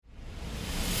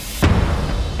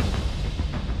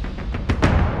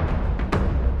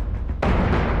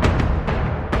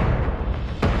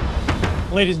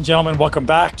Ladies and gentlemen, welcome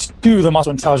back to the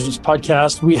Muscle Intelligence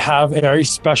Podcast. We have a very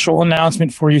special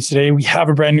announcement for you today. We have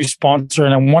a brand new sponsor,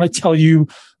 and I want to tell you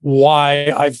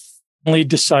why I've finally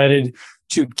decided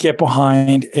to get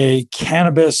behind a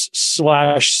cannabis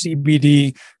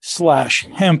 /CBD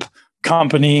 /hemp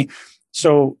company.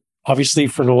 So obviously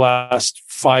for the last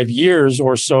 5 years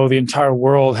or so, the entire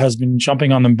world has been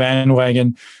jumping on the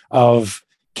bandwagon of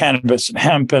cannabis and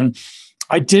hemp. And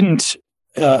I didn't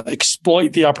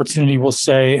exploit the opportunity, we'll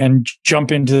say, and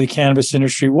jump into the cannabis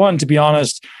industry. One, to be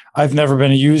honest, I've never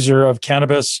been a user of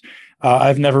cannabis.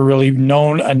 I've never really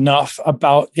known enough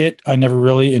about it. I never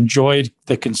really enjoyed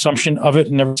the consumption of it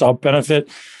and never saw benefit.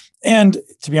 And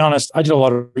to be honest, I did a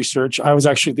lot of research. I was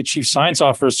actually the chief science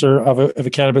officer of a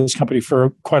cannabis company for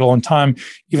quite a long time,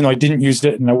 even though I didn't use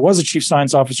it. And I was a chief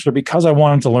science officer because I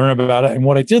wanted to learn about it. And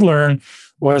what I did learn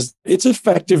was it's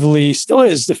effectively, still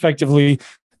is effectively,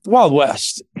 the Wild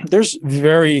West. There's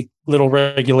very little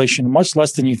regulation, much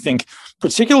less than you think,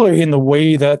 particularly in the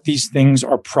way that these things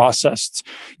are processed.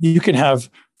 You can have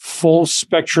full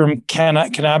spectrum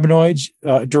cannabinoids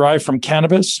derived from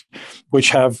cannabis, which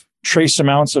have trace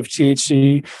amounts of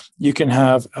THC. You can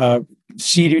have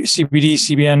CBD,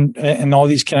 CBN, and all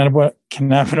these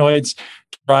cannabinoids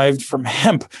derived from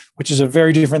hemp, which is a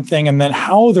very different thing. And then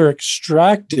how they're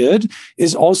extracted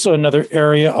is also another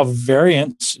area of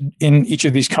variance in each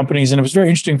of these companies. And it was very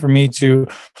interesting for me to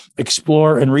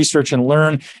explore and research and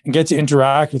learn and get to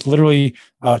interact with literally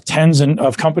tens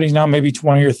of companies now, maybe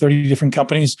 20 or 30 different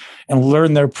companies, and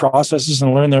learn their processes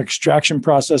and learn their extraction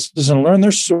processes and learn their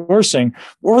sourcing.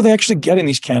 Where are they actually getting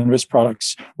these cannabis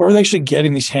products? Where are they actually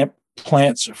getting these hemp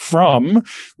plants from?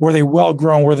 Were they well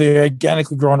grown? Were they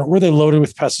organically grown? Or were they loaded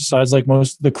with pesticides like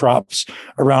most of the crops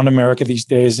around America these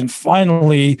days? And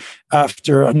finally,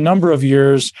 after a number of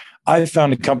years, I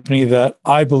found a company that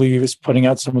I believe is putting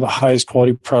out some of the highest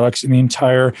quality products in the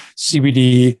entire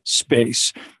CBD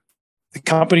space. The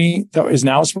company that is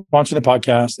now sponsoring the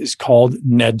podcast is called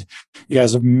NED. You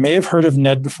guys may have heard of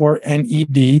NED before,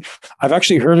 NED. I've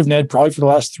actually heard of NED probably for the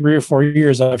last 3 or 4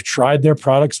 years. I've tried their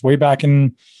products way back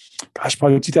in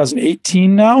probably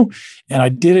 2018 now. And I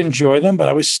did enjoy them, but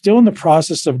I was still in the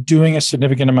process of doing a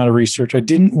significant amount of research. I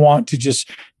didn't want to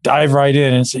just dive right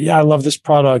in and say, yeah, I love this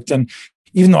product. And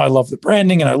even though I love the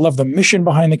branding and I love the mission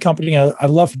behind the company, I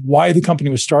love why the company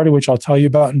was started, which I'll tell you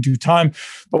about in due time.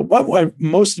 But what I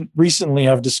most recently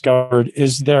have discovered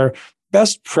is their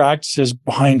best practices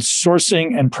behind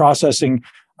sourcing and processing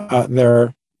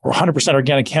their 100%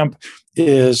 organic hemp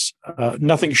is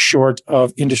nothing short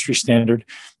of industry standard.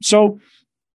 So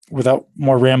without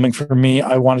more rambling from me,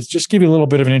 I wanted to just give you a little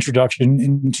bit of an introduction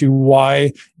into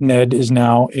why NED is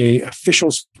now an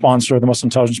official sponsor of the Muscle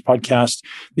Intelligence Podcast,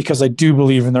 because I do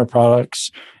believe in their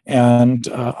products. And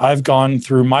I've gone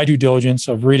through my due diligence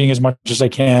of reading as much as I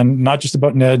can, not just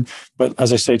about NED, but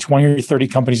as I say, 20 or 30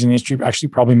 companies in the industry, actually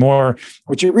probably more.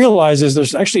 What you realize is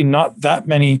there's actually not that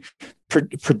many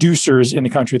producers in the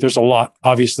country. There's a lot,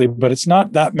 obviously, but it's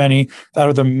not that many that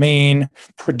are the main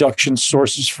production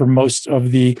sources for most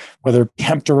of the, whether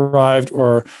hemp derived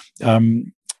or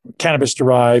cannabis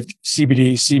derived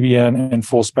CBD, CBN, and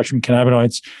full spectrum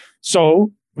cannabinoids.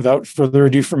 So without further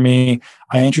ado from me,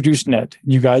 I introduced NED.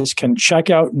 You guys can check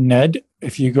out NED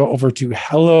if you go over to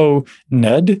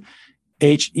HelloNed,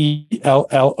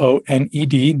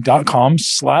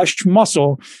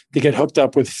 HELLONED.com/muscle to get hooked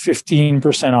up with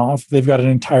 15% off. They've got an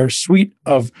entire suite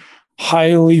of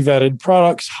highly vetted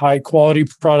products, high quality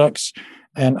products.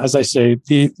 And as I say,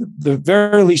 the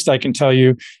very least I can tell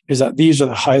you is that these are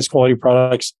the highest quality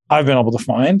products I've been able to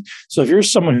find. So if you're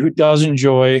someone who does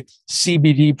enjoy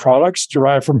CBD products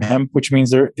derived from hemp, which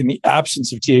means they're in the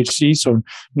absence of THC, so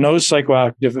no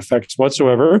psychoactive effects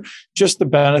whatsoever, just the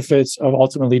benefits of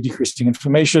ultimately decreasing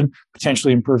inflammation,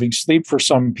 potentially improving sleep for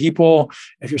some people.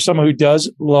 If you're someone who does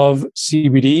love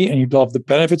CBD and you love the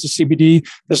benefits of CBD,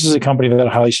 this is a company that I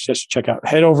highly suggest you check out.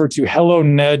 Head over to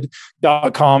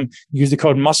HelloNed.com. Use the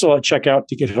code MUSCLE at checkout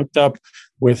to get hooked up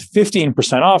with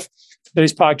 15% off.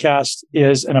 Today's podcast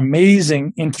is an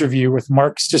amazing interview with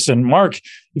Mark Sisson. Mark,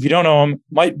 if you don't know him,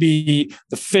 might be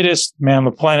the fittest man on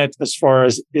the planet as far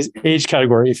as his age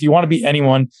category. If you want to be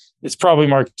anyone, it's probably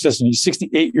Mark Sisson. He's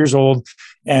 68 years old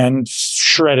and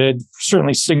shredded,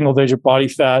 certainly single-digit body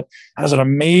fat, has an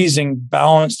amazing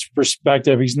balanced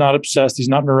perspective. He's not obsessed. He's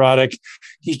not neurotic.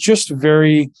 He's just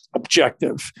very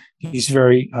objective. He's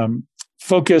very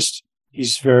focused.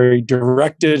 He's very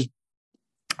directed.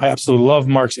 I absolutely love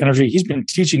Mark's energy. He's been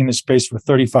teaching in this space for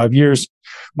 35 years.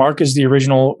 Mark is the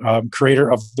original creator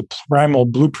of the Primal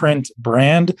Blueprint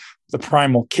brand, the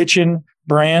Primal Kitchen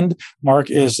brand.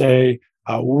 Mark is a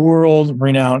a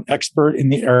world-renowned expert in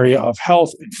the area of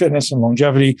health and fitness and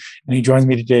longevity. And he joins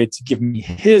me today to give me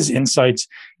his insights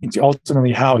into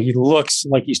ultimately how he looks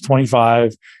like he's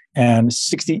 25 and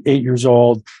 68 years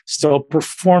old, still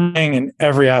performing in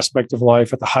every aspect of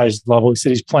life at the highest level. He said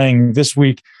he's playing this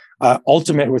week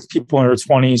ultimate with people in their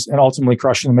 20s and ultimately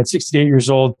crushing them at 68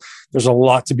 years old. There's a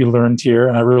lot to be learned here.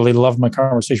 And I really loved my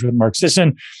conversation with Mark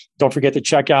Sisson. Don't forget to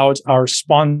check out our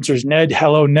sponsors, Ned,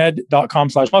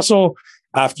 helloned.com/muscle,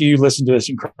 after you listen to this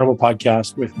incredible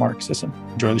podcast with Mark Sisson.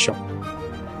 Enjoy the show.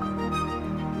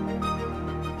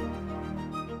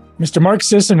 Mr. Mark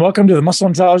Sisson, welcome to the Muscle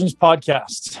Intelligence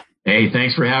Podcast. Hey,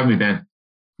 thanks for having me, Ben.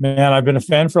 Man, I've been a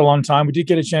fan for a long time. We did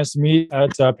get a chance to meet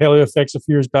at PaleoFix a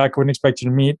few years back. I wouldn't expect you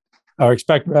to meet or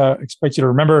expect you to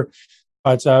remember,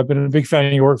 but I've been a big fan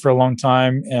of your work for a long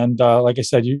time. And like I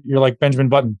said, you're like Benjamin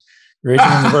Button. You're aging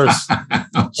in reverse.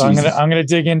 So I'm gonna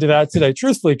dig into that today,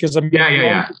 truthfully, because I'm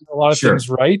a lot of things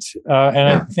right, and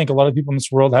I think a lot of people in this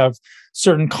world have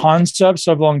certain concepts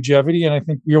of longevity, and I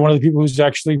think you're one of the people who's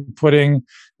actually putting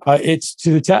it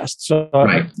to the test. So,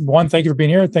 one, thank you for being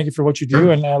here. Thank you for what you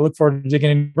do, and I look forward to digging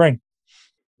into your brain.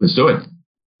 Let's do it.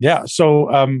 Yeah.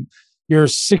 So you're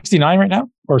 69 right now,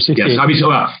 or 68? Yes, I'll be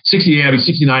 68. I'll be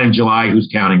 69 in July. Who's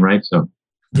counting, right? So.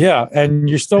 Yeah, and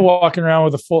you're still walking around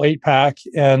with a full 8-pack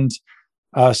and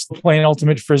still playing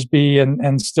ultimate frisbee,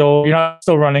 and still you're not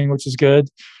still running, which is good.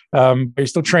 But you're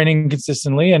still training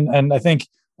consistently, and I think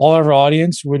all of our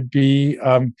audience would be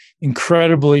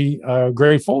incredibly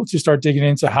grateful to start digging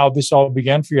into how this all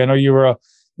began for you. I know you were an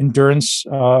endurance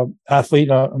athlete,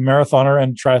 a marathoner,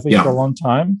 and triathlete for a long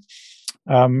time.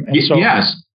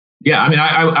 Yes. I mean,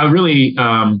 I really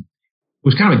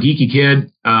was kind of a geeky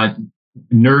kid,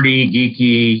 nerdy,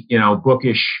 geeky,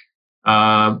 bookish,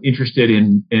 interested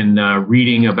in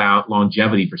reading about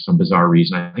longevity for some bizarre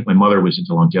reason. I think my mother was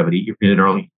into longevity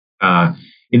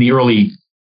in the early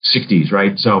 60s,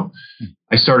 right? So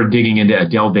I started digging into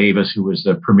Adele Davis, who was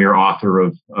the premier author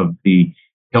of the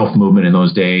health movement in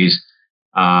those days.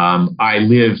 I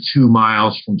lived 2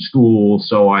 miles from school,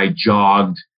 so I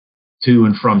jogged to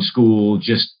and from school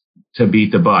just to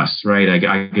beat the bus, right?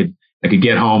 I could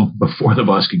get home before the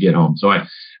bus could get home. So I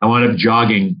wound up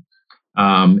jogging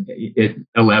at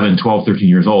 11, 12, 13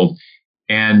 years old.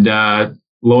 And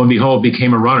lo and behold,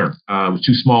 became a runner. I was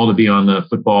too small to be on the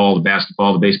football, the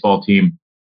basketball, the baseball team,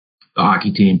 the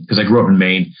hockey team, because I grew up in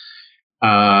Maine,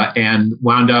 and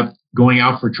wound up going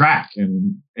out for track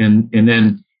and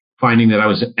then finding that I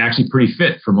was actually pretty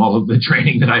fit from all of the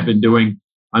training that I've been doing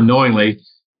unknowingly,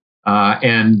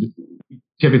 and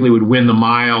typically would win the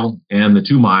mile and the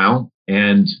 2 mile,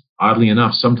 and oddly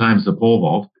enough, sometimes the pole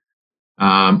vault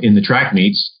in the track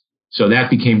meets. So that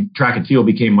became track and field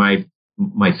became my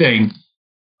thing,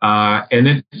 and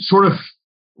then sort of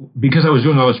because I was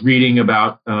doing all this reading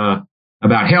about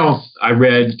health, I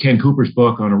read Ken Cooper's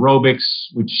book on aerobics,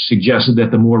 which suggested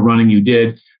that the more running you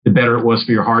did, the better it was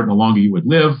for your heart and the longer you would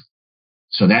live.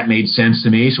 So that made sense to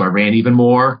me. So I ran even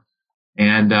more,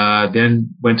 and then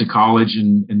went to college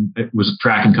and it was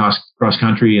track and cross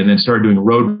country, and then started doing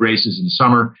road races in the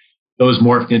summer. Those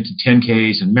morphed into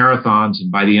 10Ks and marathons.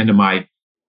 And by the end of my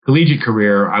collegiate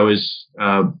career, I was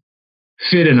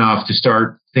fit enough to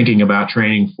start thinking about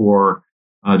training for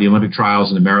the Olympic trials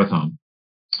and the marathon.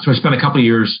 So I spent a couple of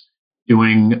years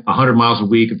doing 100 miles a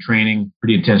week of training,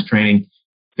 pretty intense training,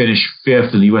 finished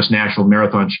 5th in the U.S. National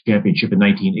Marathon Championship in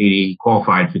 1980,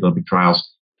 qualified for the Olympic trials.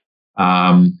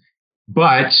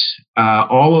 But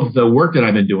all of the work that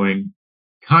I've been doing,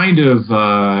 more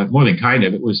than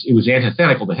it was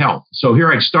antithetical to health. So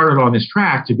here I started on this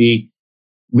track to be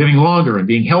living longer and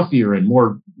being healthier and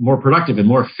more productive and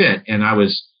more fit. And I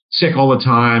was sick all the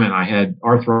time, and I had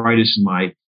arthritis in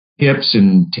my hips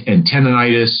and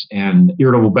tendonitis and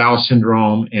irritable bowel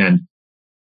syndrome and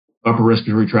upper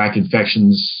respiratory tract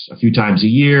infections a few times a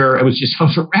year. I was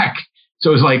a wreck.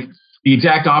 So it was like the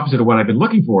exact opposite of what I've been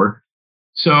looking for.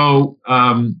 So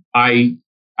I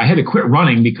had to quit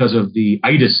running because of the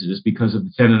itises, because of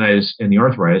the tendonitis and the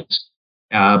arthritis.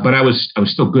 But I was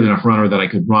still good enough runner that I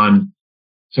could run.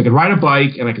 So I could ride a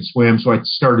bike and I could swim. So I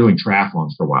started doing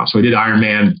triathlons for a while. So I did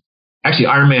Ironman. Actually,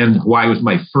 Ironman Hawaii was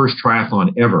my first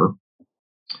triathlon ever.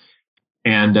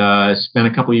 And spent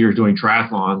a couple of years doing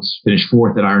triathlons, finished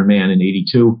 4th at Ironman in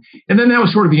 82. And then that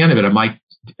was sort of the end of it. I'm like,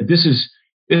 this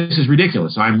is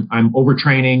ridiculous. I'm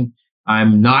overtraining.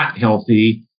 I'm not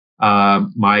healthy.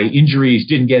 My injuries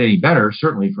didn't get any better,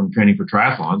 certainly from training for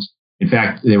triathlons. In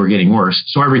fact, they were getting worse.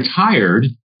 So I retired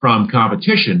from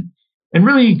competition and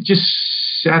really just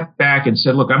sat back and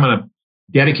said, look, I'm going to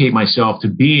dedicate myself to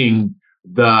being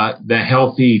the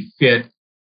healthy, fit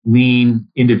lean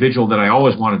individual that I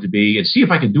always wanted to be, and see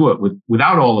if I could do it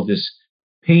without all of this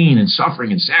pain and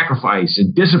suffering and sacrifice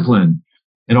and discipline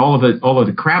and all of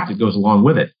the crap that goes along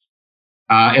with it.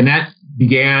 And that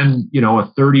began,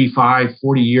 a 35,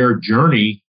 40-year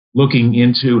journey looking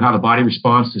into how the body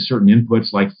responds to certain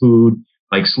inputs like food,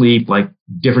 like sleep, like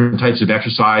different types of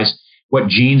exercise, what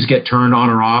genes get turned on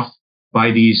or off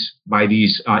by these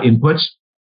inputs,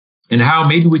 and how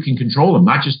maybe we can control them,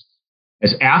 not just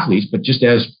as athletes, but just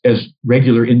as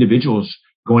regular individuals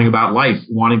going about life,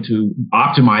 wanting to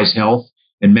optimize health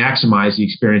and maximize the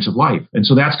experience of life. And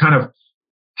so that's kind of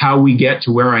how we get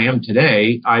to where I am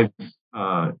today. I've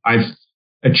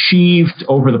achieved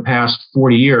over the past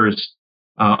 40 years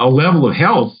a level of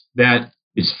health that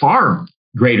is far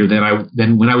greater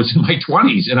than when I was in my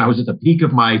 20s and I was at the peak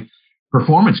of my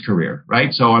performance career.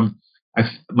 Right, so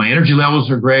my energy levels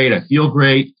are great. I feel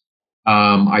great.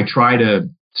 I try to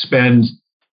spend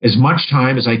as much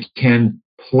time as I can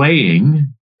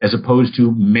playing as opposed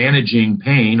to managing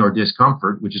pain or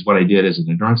discomfort, which is what I did as an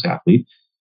endurance athlete,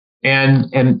 and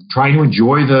trying to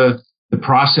enjoy the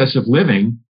process of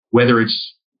living, whether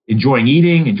it's enjoying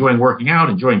eating, enjoying working out,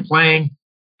 enjoying playing,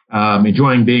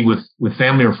 enjoying being with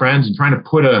family or friends, and trying to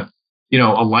put a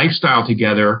lifestyle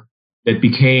together that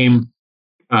became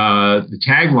the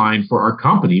tagline for our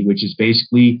company, which is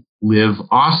basically live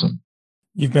awesome.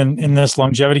 You've been in this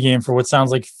longevity game for what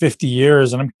sounds like 50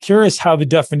 years. And I'm curious how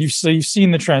you've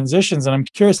seen the transitions, and I'm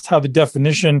curious how the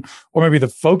definition or maybe the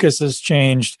focus has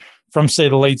changed from, say,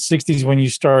 the late 60s when you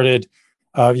started,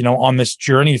 on this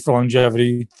journey for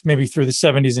longevity, maybe through the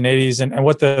 70s and 80s, and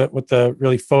what the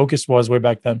really focus was way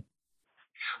back then.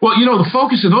 Well, the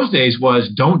focus in those days was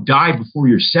don't die before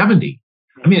you're 70.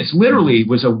 I mean, it's literally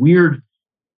was a weird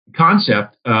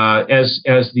concept as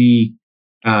the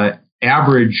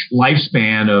average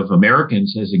lifespan of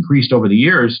Americans has increased over the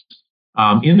years.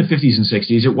 In the 50s and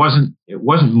 60s, it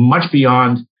wasn't much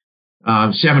beyond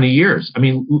 70 years. I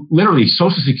mean, literally,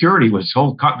 Social Security was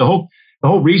the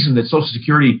whole reason that Social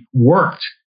Security worked,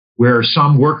 where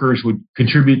some workers would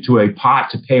contribute to a pot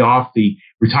to pay off the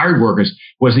retired workers,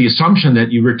 was the assumption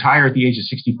that you retire at the age of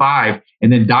 65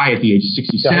 and then die at the age of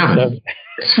 67.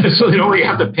 So they'd only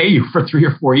have to pay you for 3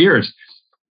 or 4 years.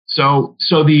 So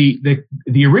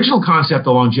the original concept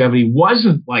of longevity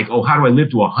wasn't like, oh, how do I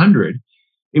live to 100?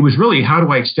 It was really, how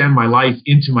do I extend my life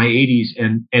into my 80s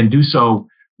and do so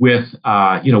with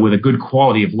a good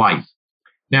quality of life.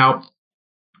 Now,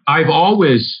 I've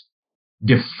always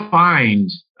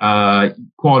defined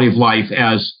quality of life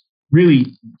as really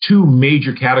two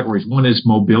major categories. One is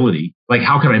mobility, like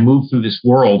how can I move through this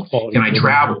world? Can I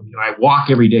travel? Can I walk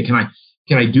every day? Can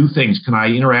I do things? Can I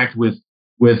interact with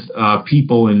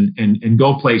people and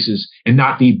go places and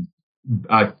not be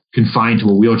confined to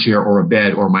a wheelchair or a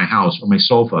bed or my house or my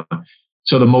sofa?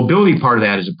 So the mobility part of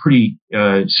that is a pretty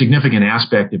significant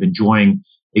aspect of enjoying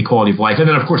a quality of life. And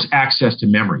then, of course, access to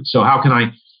memory. So how can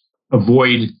I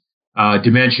avoid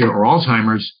dementia or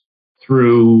Alzheimer's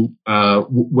through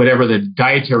whatever the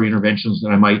dietary interventions that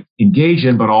I might engage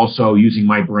in, but also using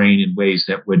my brain in ways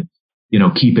that would,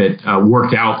 keep it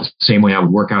worked out the same way I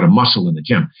would work out a muscle in the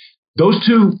gym. Those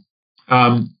two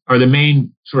are the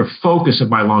main sort of focus of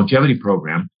my longevity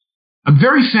program. I'm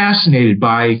very fascinated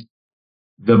by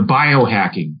the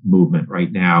biohacking movement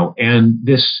right now, and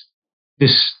this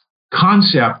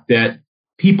concept that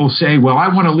people say, well, I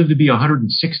want to live to be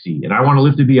 160 and I want to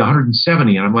live to be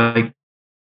 170. And I'm like,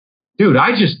 dude,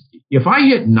 if I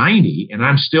hit 90 and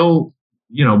I'm still,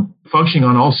 functioning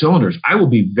on all cylinders, I will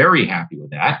be very happy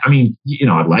with that. I mean,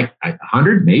 I'd like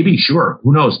 100, maybe, sure,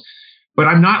 who knows? But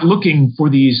I'm not looking for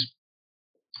these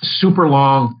super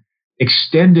long,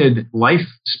 extended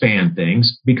lifespan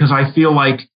things, because I feel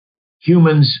like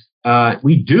humans,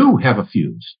 we do have a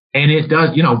fuse, and it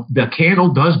does, the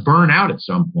candle does burn out at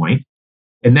some point,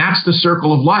 and that's the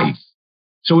circle of life.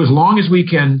 So as long as we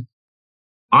can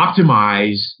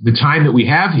optimize the time that we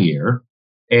have here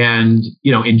and,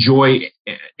 enjoy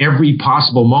every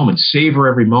possible moment, savor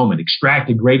every moment, extract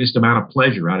the greatest amount of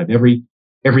pleasure out of every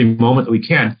moment that we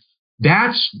can,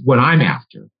 that's what I'm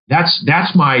after. That's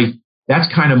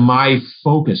kind of my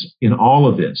focus in all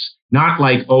of this. Not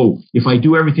like, oh, if I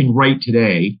do everything right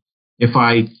today, if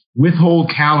I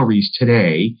withhold calories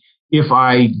today, if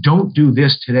I don't do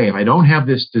this today, if I don't have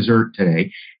this dessert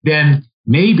today, then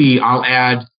maybe I'll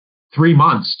add 3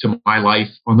 months to my life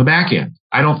on the back end.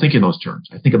 I don't think in those terms.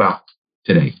 I think about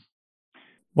today.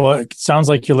 Well, it sounds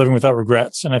like you're living without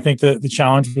regrets. And I think that the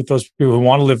challenge with those people who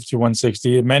want to live to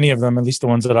 160, and many of them, at least the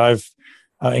ones that I've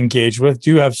engaged with,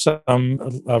 do have some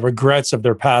regrets of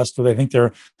their past, where they think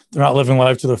they're not living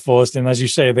life to the fullest. And as you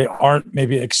say, they aren't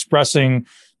maybe expressing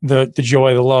the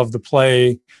joy, the love, the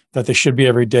play that they should be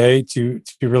every day to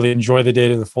really enjoy the day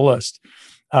to the fullest.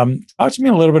 Talk to me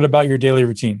a little bit about your daily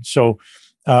routine. So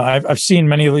I've seen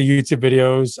many of the YouTube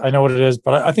videos. I know what it is,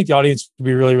 but I think the audience would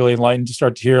be really, really enlightened to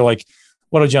start to hear like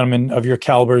what a gentleman of your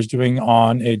caliber is doing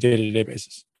on a day-to-day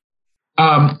basis.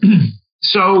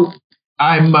 So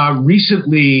I'm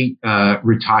recently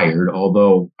retired,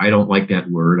 although I don't like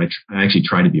that word. I actually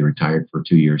tried to be retired for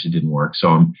 2 years. It didn't work.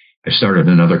 So I started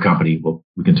another company. Well,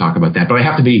 we can talk about that. But I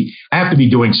have to be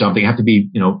doing something. I have to be,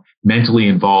 mentally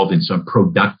involved in some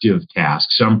productive task,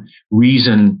 some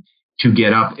reason to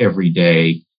get up every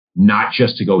day, not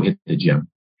just to go hit the gym.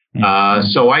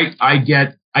 So I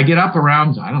get up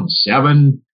around, I don't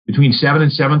know, between 7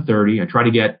 and 7:30. I try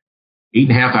to get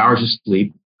 8.5 hours of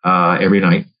sleep every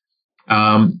night.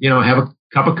 Have a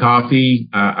cup of coffee.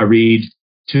 I read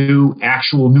 2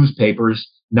 actual newspapers,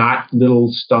 not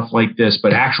little stuff like this,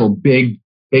 but actual big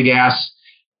ass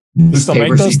newspapers. They still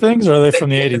make those things, or are they from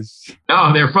the 80s?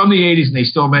 No, they're from the 80s and they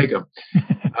still make them.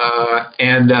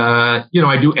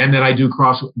 I do, and then I do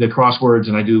the crosswords,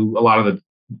 and I do a lot of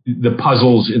the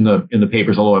puzzles in the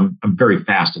papers. Although I'm very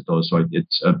fast at those, so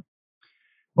it's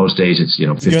most days it's 15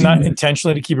 You're doing that minutes.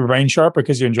 Intentionally to keep your brain sharp,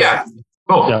 because you enjoy it?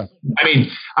 Both. Yeah.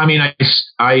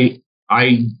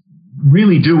 I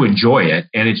really do enjoy it,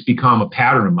 and it's become a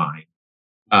pattern of mine.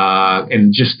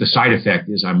 And just the side effect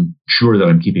is I'm sure that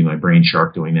I'm keeping my brain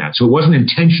sharp doing that. So it wasn't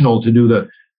intentional to do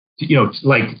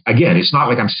again, it's not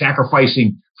like I'm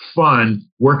sacrificing fun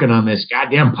working on this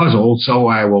goddamn puzzle. So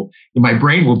my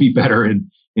brain will be better in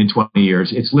 20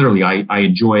 years. It's literally, I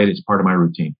enjoy it. It's part of my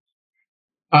routine.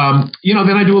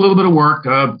 Then I do a little bit of work,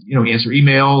 answer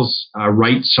emails,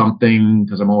 write something,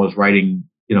 because I'm always writing,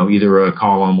 either a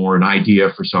column or an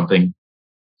idea for something.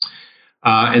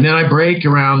 And then I break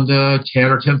around 10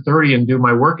 or 10:30 and do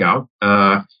my workout.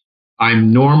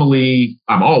 I'm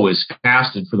always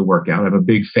fasted for the workout. I'm a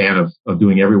big fan of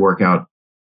doing every workout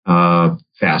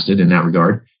fasted in that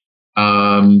regard.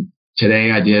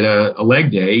 Today I did a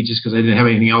leg day just because I didn't have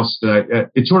anything else. I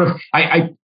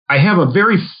have a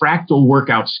very fractal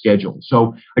workout schedule.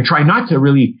 So I try not to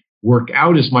really work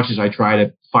out as much as I try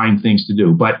to find things to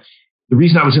do. But the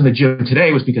reason I was in the gym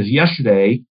today was because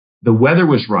yesterday the weather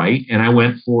was right, and I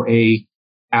went for a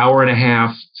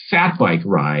 1.5-hour fat bike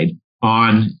ride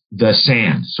on the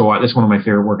sand. So that's one of my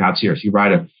favorite workouts here. So you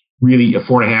ride a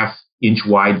 4.5-inch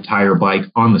wide tire bike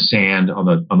on the sand, on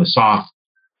the soft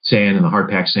sand and the hard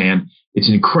packed sand. It's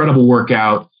an incredible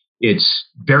workout. It's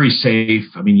very safe.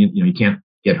 I mean, you can't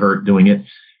get hurt doing it.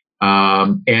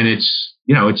 And it's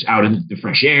out in the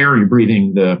fresh air. You're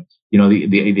breathing the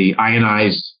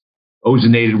ionized,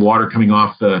 ozonated water coming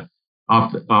off the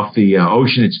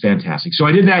ocean. It's fantastic. So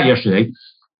I did that yesterday.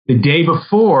 The day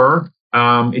before,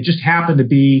 it just happened to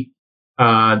be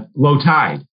low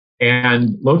tide,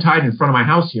 and low tide in front of my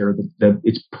house here.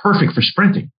 It's perfect for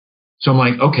sprinting. So I'm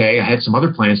like, okay, I had some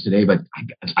other plans today, but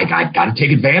I got to take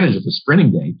advantage of the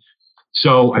sprinting day.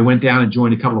 So I went down and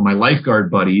joined a couple of my lifeguard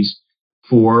buddies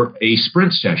for a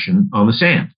sprint session on the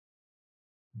sand.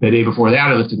 The day before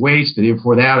that, I lifted weights. The day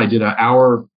before that, I did an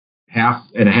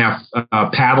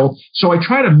 1.5 paddle. So I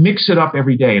try to mix it up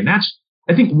every day. And that's,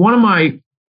 I think, one of the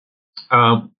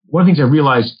things I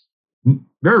realized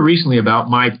very recently about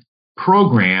my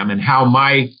program and how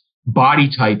my body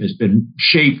type has been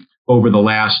shaped over the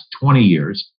last 20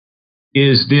 years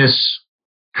is this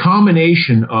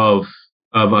combination of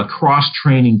a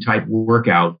cross-training type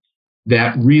workout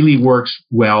that really works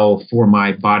well for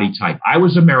my body type. I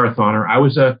was a marathoner.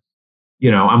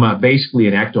 I'm basically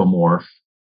an ectomorph,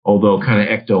 although kind of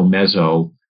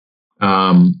ecto-meso.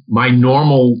 My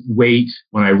normal weight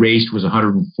when I raced was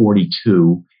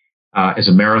 142 as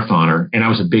a marathoner, and I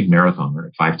was a big marathoner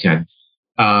at 5'10".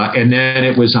 And then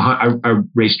it was, I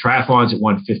raced triathlons at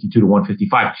 152 to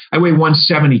 155. I weigh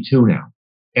 172 now,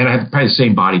 and I have probably the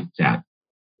same body fat.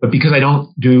 But because I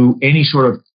don't do any sort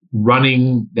of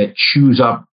running that chews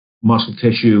up muscle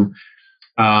tissue,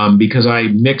 because I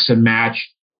mix and match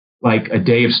like a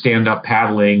day of stand-up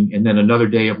paddling, and then another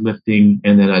day of lifting,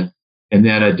 and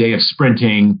then a day of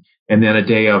sprinting, and then a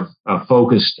day of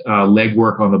focused leg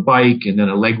work on the bike, and then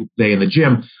a leg day in the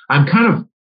gym. I'm kind of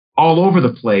all over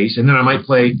the place. And then I might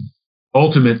play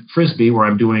ultimate frisbee, where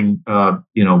I'm doing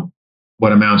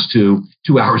what amounts to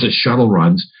 2 hours of shuttle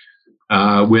runs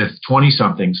with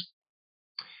 20-somethings.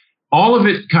 All of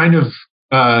it kind of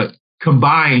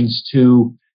combines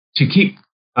to keep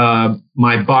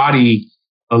my body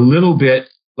a little bit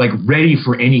like ready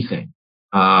for anything,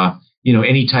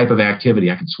 any type of activity.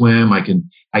 I can swim. I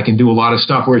can do a lot of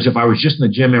stuff. Whereas if I was just in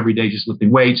the gym every day, just lifting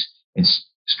weights and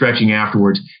stretching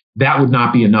afterwards, that would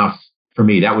not be enough for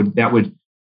me. That would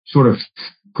sort of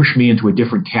push me into a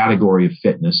different category of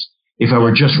fitness. If I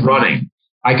were just running,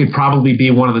 I could probably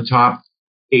be one of the top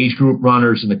age group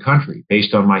runners in the country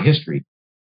based on my history.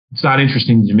 It's not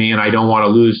interesting to me, and I don't want to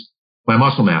lose my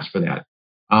muscle mass for that.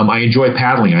 I enjoy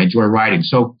paddling. I enjoy riding.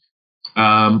 So,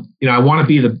 I want to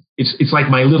be it's like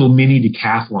my little mini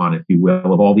decathlon, if you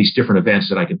will, of all these different events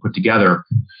that I can put together,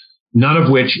 none of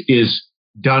which is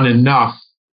done enough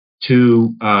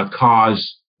to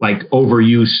cause like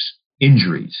overuse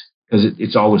injuries, because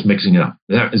it's always mixing it up.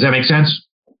 Does that make sense?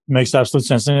 Makes absolute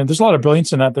sense. And there's a lot of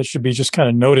brilliance in that should be just kind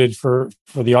of noted for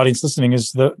the audience listening.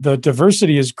 Is the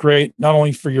diversity is great, not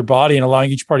only for your body and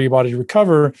allowing each part of your body to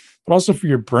recover, but also for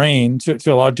your brain to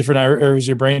allow different areas of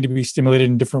your brain to be stimulated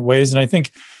in different ways. And I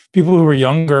think people who are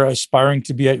younger, aspiring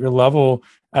to be at your level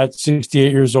at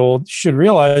 68 years old, should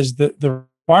realize that the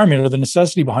requirement or the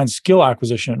necessity behind skill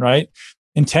acquisition, right?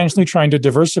 Intentionally trying to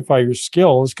diversify your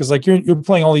skills, because like you're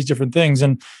playing all these different things.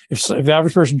 And if the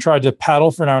average person tried to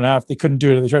paddle for an hour and a half, they couldn't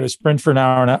do it. If they tried to sprint for an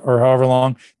hour or however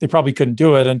long, they probably couldn't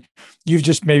do it. And you've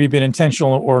just maybe been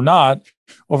intentional or not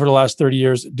over the last 30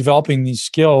 years developing these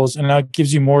skills, and now it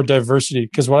gives you more diversity.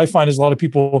 Because what I find is a lot of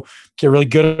people get really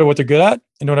good at what they're good at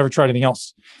and don't ever try anything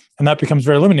else, and that becomes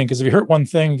very limiting. Because if you hurt one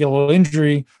thing, you get a little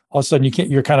injury, all of a sudden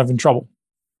you're kind of in trouble.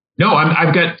 No,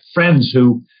 I've got friends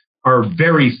who are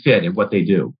very fit at what they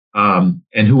do, and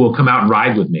who will come out and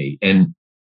ride with me. And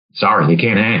sorry, they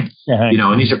can't hang.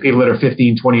 And these are people that are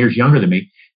 15, 20 years younger than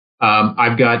me.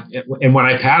 And when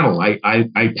I paddle,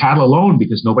 I paddle alone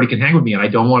because nobody can hang with me, and I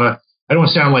don't want to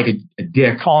sound like a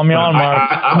dick. Call me on, Mark.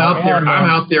 I'm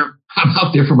out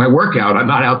there for my workout. I'm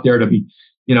not out there to be,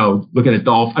 looking at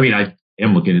dolphins. I mean, I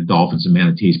am looking at dolphins and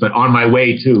manatees, but on my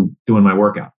way to doing my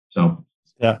workout. So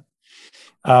yeah.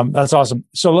 That's awesome.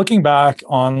 So looking back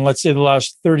on, let's say, the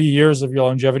last 30 years of your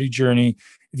longevity journey,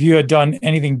 if you had done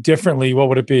anything differently, what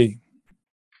would it be?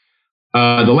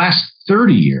 The last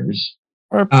 30 years.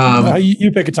 Or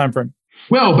you pick a time frame.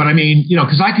 Well, but I mean,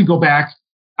 because I could go back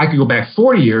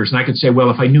 40 years and I could say, well,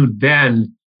 if I knew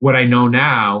then what I know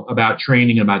now about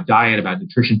training, about diet, about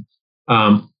nutrition,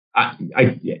 I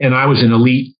was an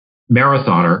elite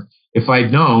marathoner. If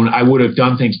I'd known, I would have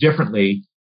done things differently.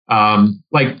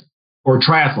 Or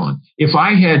triathlon. If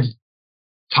I had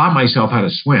taught myself how to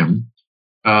swim,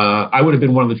 I would have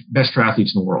been one of the best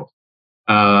triathletes in the world.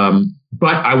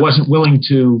 But I wasn't willing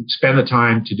to spend the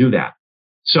time to do that.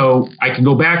 So I can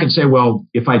go back and say, well,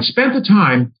 if I'd spent the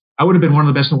time, I would have been one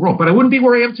of the best in the world. But I wouldn't be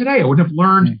where I am today. I wouldn't have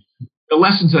learned the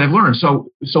lessons that I've learned. So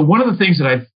one of the things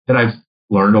that I've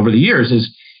learned over the years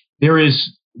is there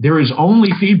is only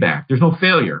feedback. There's no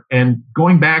failure. And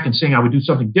going back and saying I would do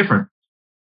something different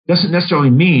doesn't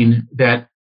necessarily mean that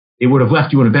it would have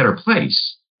left you in a better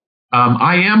place.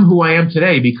 I am who I am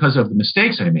today because of the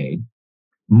mistakes I made,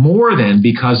 more than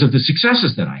because of the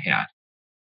successes that I had.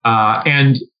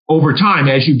 And over time,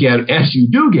 as you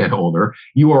do get older,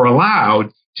 you are allowed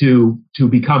to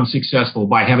become successful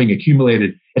by having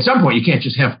accumulated. At some point,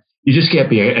 you just can't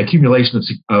be an accumulation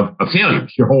of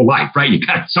failures your whole life, right? You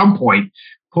got at some point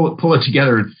pull it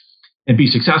together and be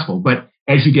successful. But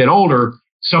as you get older,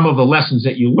 some of the lessons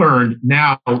that you learned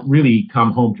now really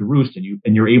come home to roost,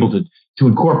 and you're able to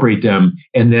incorporate them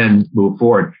and then move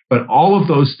forward. But all of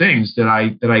those things that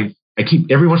I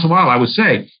keep every once in a while, I would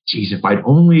say, geez, if I'd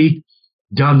only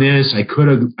done this, I could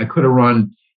have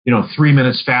run 3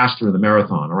 minutes faster in the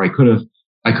marathon, or I could have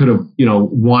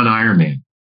won Ironman.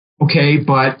 Okay,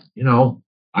 but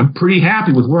I'm pretty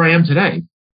happy with where I am today.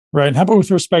 Right. And how about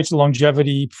with respect to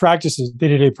longevity practices,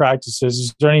 day-to-day practices?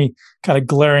 Is there any kind of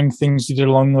glaring things you did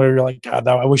along the way where you're like, God,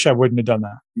 I wish I wouldn't have done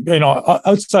that?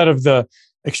 Outside of the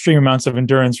extreme amounts of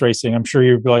endurance racing, I'm sure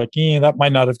you'd be like, that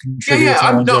might not have contributed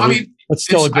to longevity, but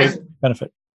still a great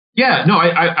benefit. Yeah, no,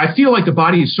 I feel like the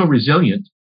body is so resilient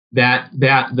that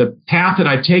the path that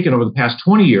I've taken over the past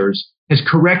 20 years has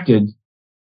corrected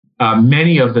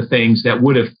many of the things that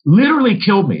would have literally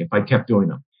killed me if I kept doing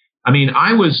them. I mean,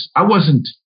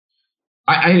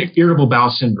 I had irritable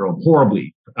bowel syndrome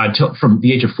horribly until from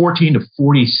the age of 14 to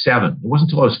 47. It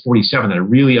wasn't until I was 47 that I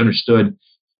really understood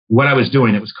what I was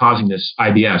doing that was causing this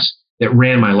IBS that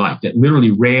ran my life, that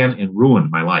literally ran and ruined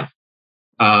my life.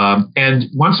 And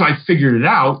once I figured it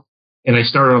out and I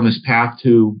started on this path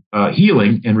to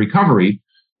healing and recovery,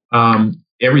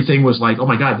 everything was like, oh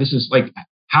my God, this is like,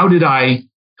 how did I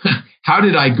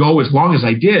go as long as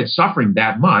I did, suffering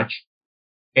that much?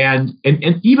 And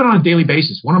even on a daily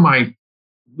basis, one of my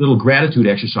little gratitude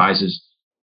exercises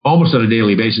almost on a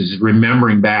daily basis is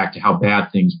remembering back to how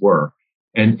bad things were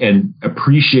and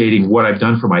appreciating what I've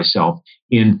done for myself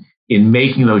in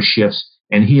making those shifts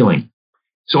and healing.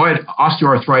 So I had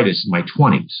osteoarthritis in my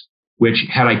 20s, which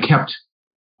had I kept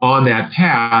on that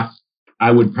path,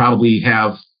 I would probably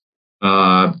have,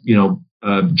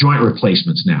 joint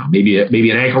replacements now, maybe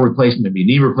an ankle replacement, maybe a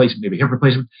knee replacement, maybe a hip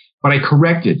replacement. But I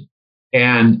corrected,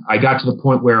 and I got to the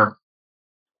point where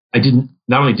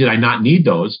not only did I not need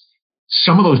those,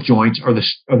 some of those joints are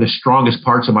the strongest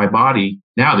parts of my body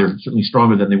now. They're certainly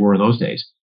stronger than they were in those days.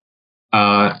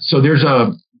 So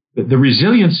the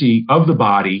resiliency of the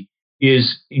body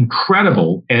is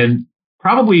incredible, and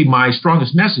probably my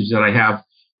strongest message that I have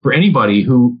for anybody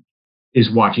who is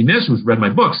watching this, who's read my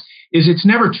books, is it's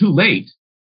never too late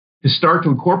to start to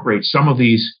incorporate some of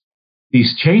these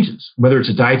changes, whether it's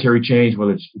a dietary change,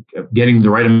 whether it's getting the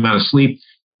right amount of sleep,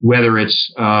 whether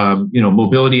it's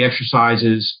mobility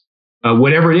exercises,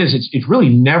 whatever it is. It's really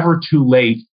never too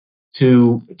late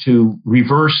to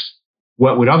reverse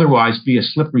what would otherwise be a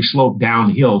slippery slope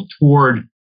downhill toward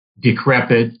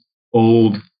decrepit,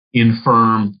 old,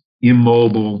 infirm,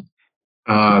 immobile,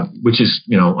 which is,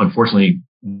 unfortunately,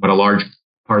 what a large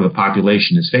part of the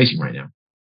population is facing right now.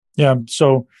 Yeah.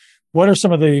 So what are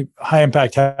some of the high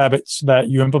impact habits that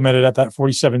you implemented at that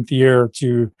 47th year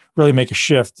to really make a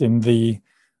shift in the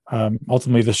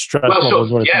ultimately the stress levels?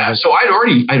 So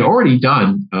I'd already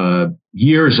done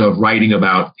years of writing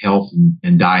about health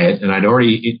and diet, and I'd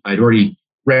already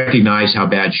recognized how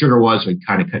bad sugar was. So I'd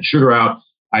kind of cut sugar out.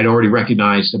 I'd already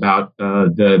recognized about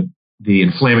the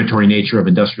inflammatory nature of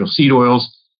industrial seed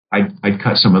oils. I'd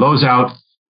cut some of those out.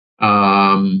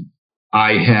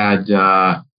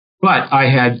 What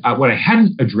I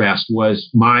hadn't addressed was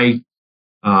my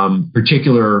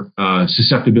particular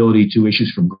susceptibility to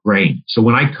issues from grain. So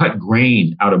when I cut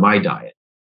grain out of my diet,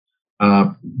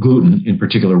 gluten, in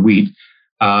particular wheat,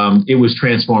 it was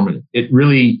transformative. It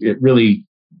really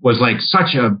was like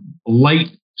such a light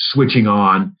switching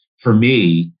on for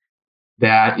me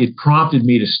that it prompted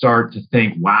me to start to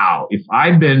think, wow, if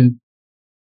I've been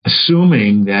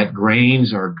assuming that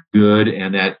grains are good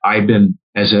and that I've been,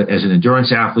 as an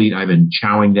endurance athlete, I've been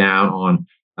chowing down on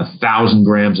 1,000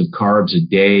 grams of carbs a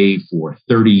day for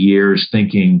 30 years,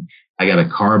 thinking I got a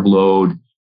carb load,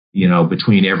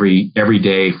 between every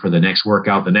day for the next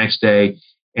workout the next day,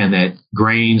 and that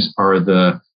grains are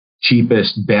the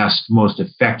cheapest, best, most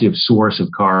effective source of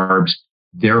carbs.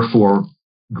 Therefore,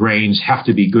 grains have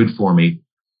to be good for me.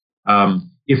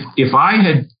 If I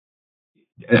had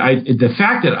the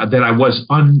fact that I was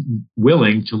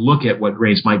unwilling to look at what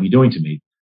grains might be doing to me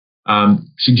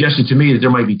suggested to me that there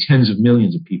might be tens of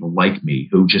millions of people like me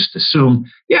who just assume,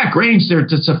 grains,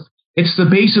 it's the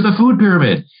base of the food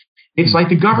pyramid. It's like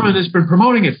the government has been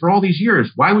promoting it for all these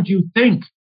years. Why would you think?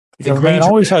 The government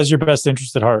always has your best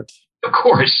interest at heart. Of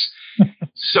course.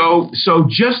 So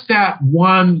just that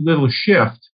one little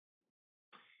shift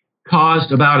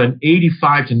caused about an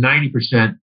 85 to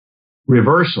 90%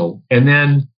 reversal. And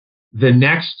then the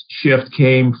next shift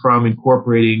came from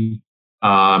incorporating,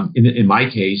 in my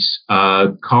case,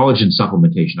 collagen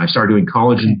supplementation. I started doing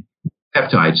collagen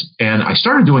peptides, and I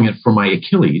started doing it for my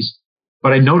Achilles,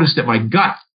 but I noticed that my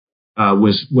gut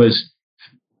was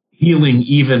healing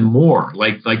even more.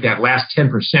 Like that last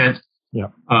 10%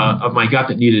 of my gut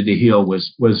that needed to heal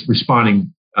was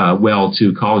responding well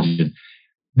to collagen.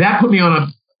 That put me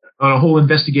on a whole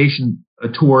investigation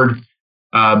toward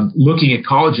looking at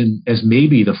collagen as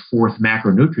maybe the fourth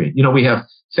macronutrient. We have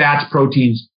fats,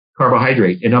 proteins,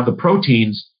 carbohydrate, and of the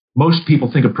proteins, most people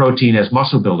think of protein as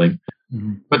muscle building,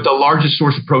 but the largest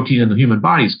source of protein in the human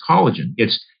body is collagen.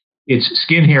 It's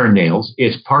skin, hair, and nails.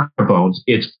 It's part of bones.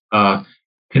 It's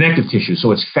connective tissue.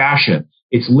 So it's fascia.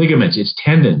 It's ligaments. It's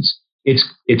tendons.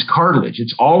 It's cartilage.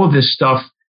 It's all of this stuff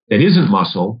that isn't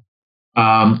muscle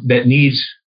that needs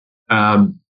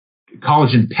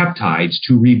collagen peptides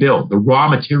to rebuild, the raw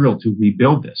material to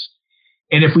rebuild this.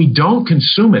 And if we don't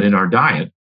consume it in our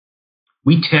diet,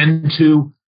 we tend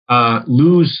to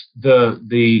lose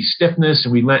the stiffness,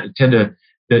 and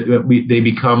they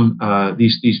become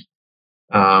this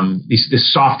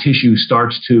soft tissue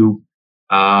starts to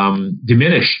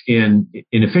diminish in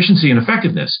efficiency and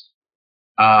effectiveness.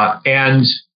 And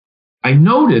I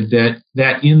noted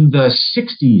that in the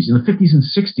 50s and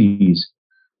 60s,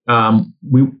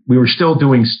 we were still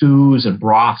doing stews and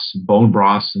broths, and bone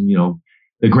broths, and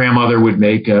the grandmother would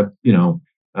make a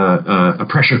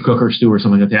pressure cooker stew or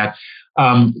something like that.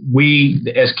 We,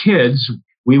 as kids,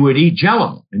 we would eat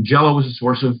Jell-O, and Jell-O was a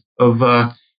source of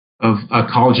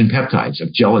collagen peptides,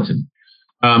 of gelatin.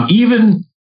 Even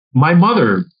my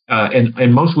mother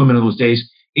and most women in those days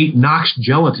ate Knox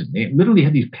gelatin. They literally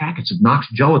had these packets of Knox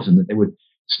gelatin that they would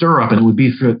stir up, and it would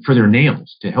be for their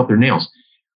nails, to help their nails.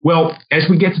 Well, as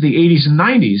we get to the 80s and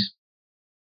 90s,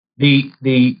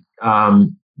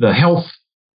 the health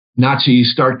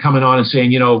Nazis start coming on and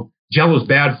saying, Jello's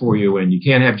bad for you and you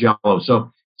can't have Jello.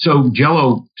 So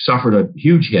Jello suffered a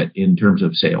huge hit in terms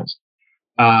of sales.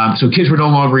 So kids were no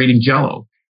longer eating Jello.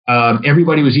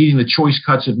 Everybody was eating the choice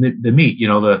cuts of the meat,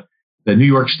 the New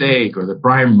York steak or the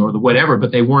prime or the whatever,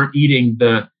 but they weren't eating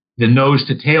the nose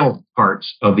to tail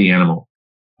parts of the animal.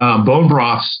 Bone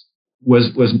broths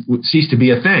was ceased to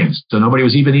be a thing. So nobody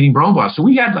was even eating bone broth. So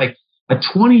we had like a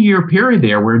 20-year period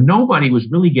there where nobody was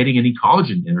really getting any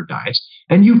collagen in their diets.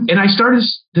 And I started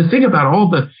to think about all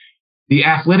the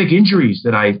athletic injuries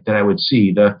that I would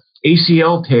see, the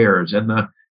ACL tears and the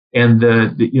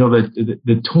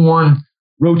torn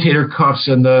rotator cuffs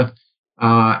and the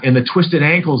twisted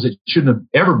ankles that shouldn't have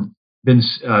ever been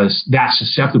that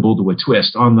susceptible to a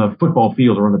twist on the football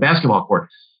field or on the basketball court.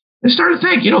 I started to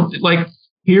think, like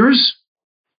here's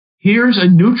a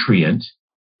nutrient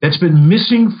that's been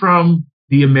missing from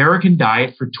the American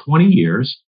diet for 20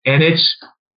 years, and it's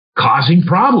causing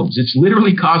problems. It's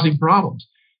literally causing problems.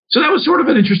 So that was sort of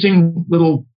an interesting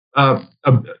little,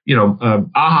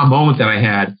 aha moment that I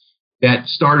had that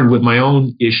started with my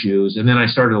own issues, and then I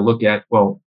started to look at,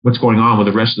 well, what's going on with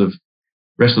the rest of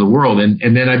the world,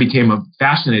 and then I became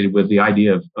fascinated with the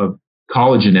idea of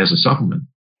collagen as a supplement.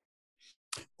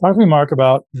 Talk to me, Mark,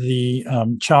 about the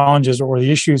challenges or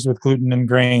the issues with gluten and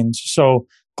grains. So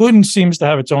gluten seems to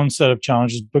have its own set of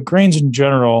challenges, but grains in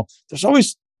general, there's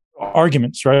always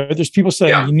arguments, right? There's people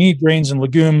saying you need grains and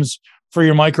legumes for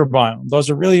your microbiome. Those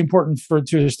are really important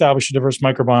to establish a diverse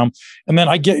microbiome. And then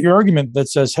I get your argument that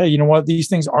says, hey, you know what? These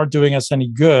things aren't doing us any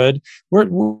good.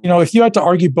 If you had to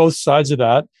argue both sides of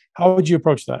that, how would you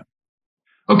approach that?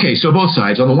 Okay, so both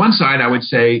sides. On the one side, I would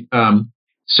say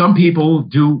some people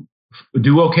do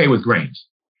okay with grains.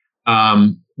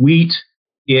 Wheat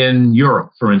in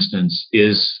Europe, for instance,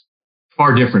 is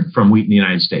far different from wheat in the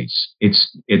United States.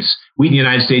 It's wheat in the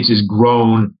United States is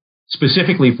grown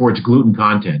specifically for its gluten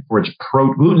content.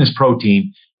 Gluten is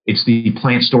protein. It's the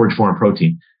plant storage form of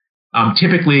protein.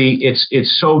 Typically,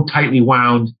 it's so tightly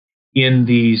wound in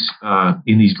these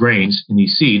grains, in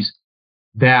these seeds,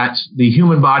 that the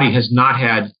human body has not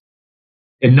had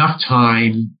enough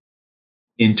time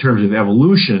in terms of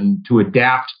evolution to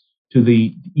adapt to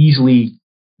the easily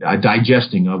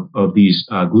digesting of these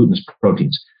glutinous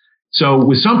proteins. So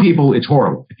with some people, it's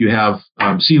horrible. If you have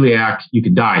celiac, you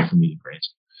can die from eating grains.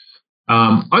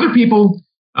 Other people,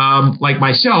 like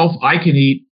myself, I can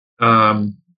eat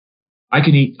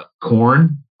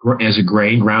corn as a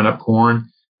grain, ground up corn.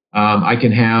 I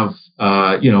can have,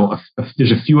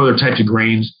 there's a few other types of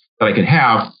grains that I can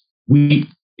have. Wheat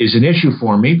is an issue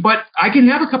for me, but I can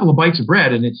have a couple of bites of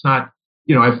bread, and it's not,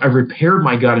 I've repaired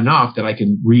my gut enough that I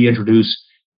can reintroduce,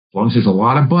 as long as there's a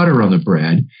lot of butter on the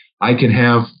bread, I can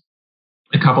have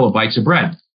a couple of bites of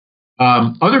bread.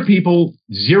 Other people,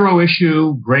 zero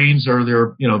issue. Grains are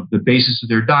the basis of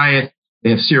their diet. They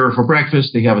have cereal for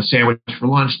breakfast. They have a sandwich for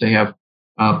lunch. They have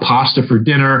pasta for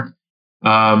dinner.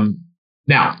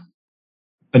 Now,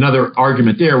 another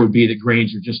argument there would be that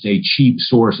grains are just a cheap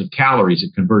source of calories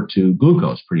that convert to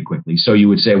glucose pretty quickly. So you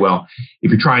would say, well, if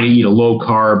you're trying to eat a low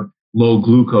carb, low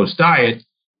glucose diet,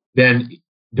 then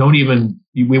we won't even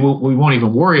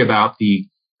worry about the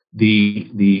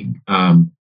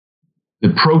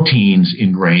proteins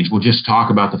in grains. We'll just talk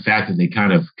about the fact that they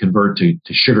kind of convert to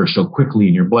sugar so quickly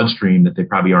in your bloodstream that they're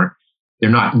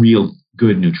not real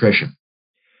good nutrition.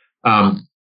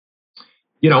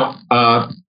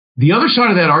 The other side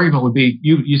of that argument would be,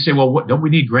 you say, well, don't we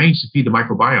need grains to feed the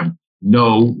microbiome?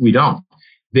 No, we don't.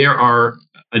 There are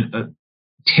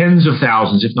tens of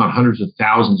thousands, if not hundreds of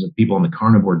thousands of people on the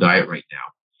carnivore diet right now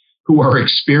who are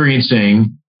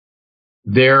experiencing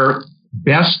their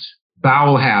best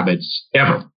bowel habits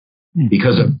ever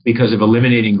because of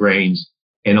eliminating grains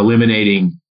and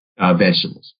eliminating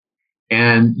vegetables.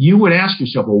 And you would ask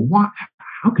yourself, well,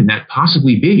 how can that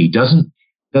possibly be? Don't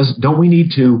we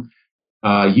need to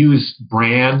use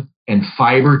bran and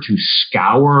fiber to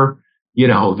scour,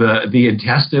 the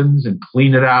intestines and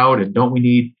clean it out? And don't we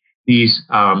need these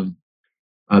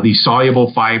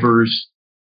soluble fibers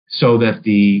so that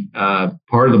the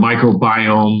part of the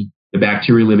microbiome, the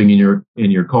bacteria living in your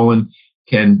colon,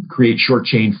 can create short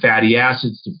chain fatty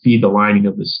acids to feed the lining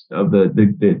of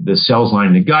the cells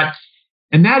lining the gut?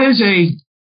 And that is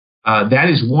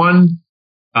one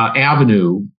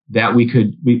avenue that we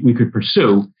could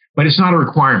pursue, but it's not a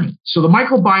requirement. So the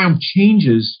microbiome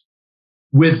changes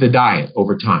with the diet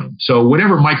over time. So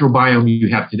whatever microbiome you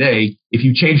have today, if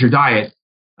you change your diet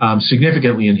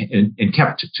significantly and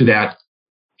kept to that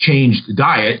changed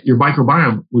diet, your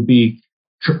microbiome would be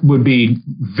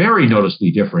very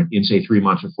noticeably different in, say, 3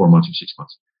 months or 4 months or 6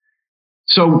 months.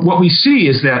 So what we see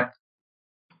is that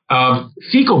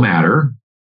fecal matter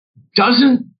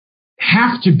doesn't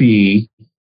have to be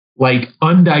like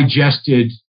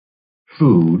undigested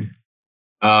food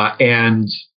and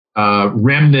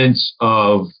remnants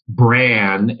of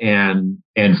bran and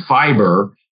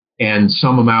fiber and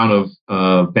some amount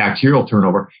of bacterial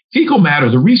turnover. Fecal matter,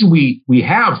 the reason we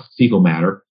have fecal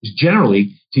matter is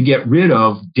generally to get rid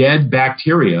of dead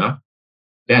bacteria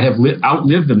that have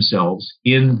outlived themselves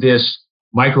in this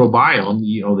microbiome,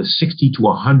 the 60 to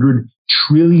 100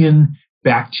 trillion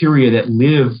bacteria that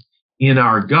live in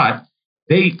our gut.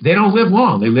 They don't live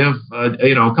long. They live, a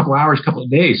couple of hours, a couple of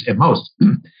days at most.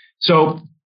 So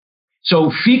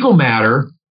fecal matter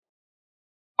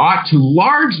ought to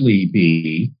largely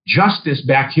be just this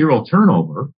bacterial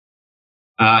turnover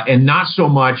and not so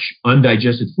much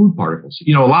undigested food particles.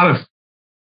 A lot of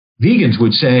vegans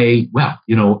would say, well,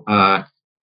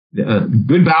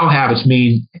 good bowel habits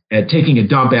mean taking a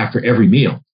dump after every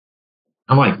meal.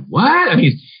 I'm like, what? I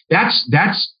mean, that's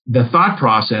the thought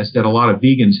process that a lot of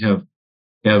vegans have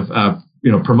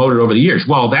promoted over the years.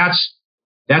 Well,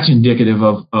 that's indicative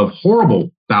of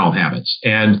horrible bowel habits,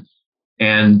 and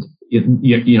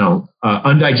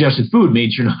undigested food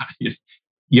means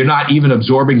you're not even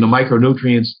absorbing the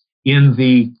micronutrients in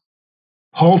the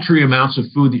paltry amounts of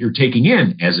food that you're taking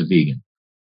in as a vegan.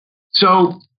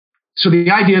 So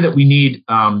the idea that we need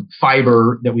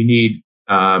fiber, that we need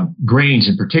grains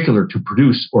in particular to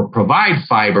produce or provide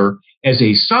fiber as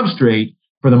a substrate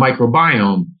for the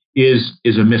microbiome is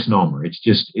a misnomer. It's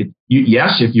just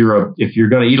yes, if you're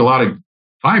going to eat a lot of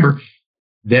fiber,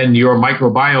 then your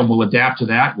microbiome will adapt to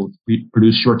that, will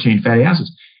produce short chain fatty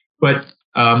acids. But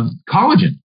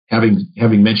collagen,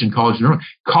 having mentioned collagen earlier,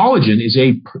 collagen is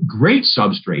a great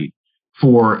substrate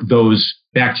for those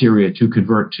bacteria to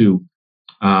convert to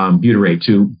butyrate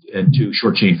to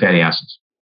short chain fatty acids.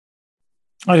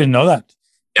 I didn't know that.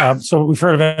 Yeah. So we've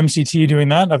heard of MCT doing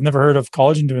that. I've never heard of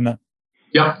collagen doing that.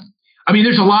 Yep. I mean,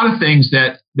 there's a lot of things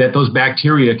that those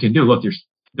bacteria can do. Look,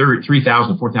 there are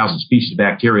 3,000, 4,000 species of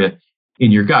bacteria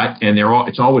in your gut, and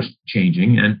it's always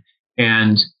changing,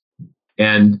 and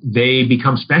they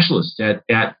become specialists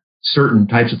at certain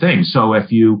types of things. So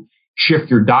if you shift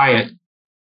your diet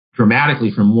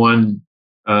dramatically from one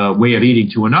way of eating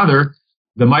to another,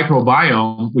 the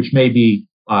microbiome, which may be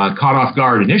caught off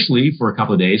guard initially for a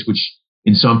couple of days, which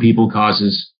in some people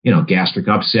causes, gastric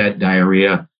upset,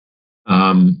 diarrhea,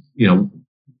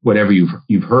 whatever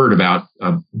you've heard about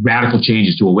radical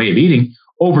changes to a way of eating.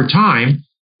 Over time,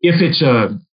 if it's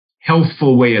a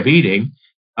healthful way of eating,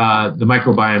 the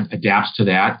microbiome adapts to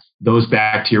that. Those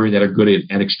bacteria that are good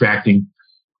at extracting,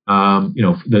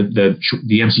 the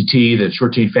MCT, the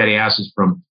short chain fatty acids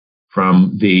from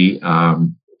the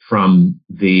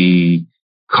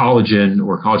collagen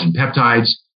or collagen peptides,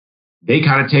 they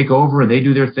kind of take over and they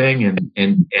do their thing,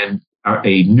 and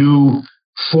a new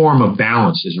form of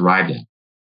balance is arrived at.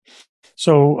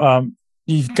 So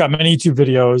you've got many YouTube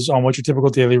videos on what your typical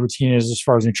daily routine is as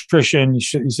far as nutrition. You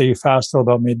say you fast till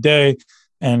about midday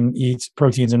and eat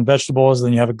proteins and vegetables. And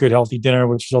then you have a good, healthy dinner,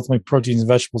 which is ultimately proteins and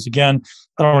vegetables again.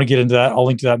 I don't want to get into that. I'll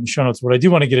link to that in the show notes. What I do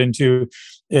want to get into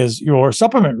is your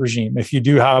supplement regime, if you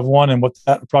do have one, and what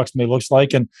that approximately looks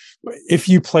like. And if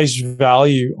you place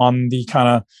value on the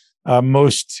kind of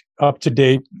most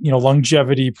up-to-date,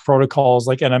 longevity protocols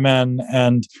like NMN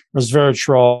and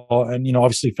resveratrol, and,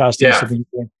 obviously fasting is something you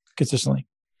do consistently.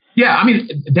 Yeah. I mean,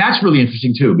 that's really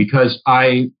interesting too, because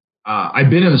I've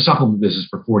been in the supplement business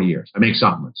for 40 years. I make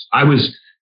supplements. I was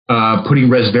putting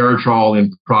resveratrol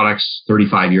in products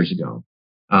 35 years ago.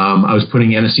 I was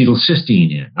putting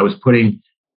N-acetylcysteine in. I was putting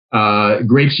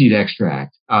grapeseed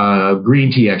extract,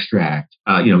 green tea extract,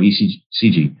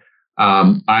 ECG.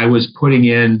 I was putting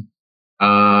in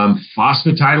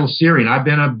phosphatidylserine. I've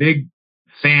been a big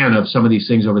fan of some of these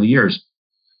things over the years.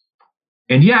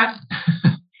 And yet,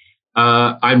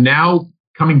 I'm now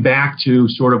coming back to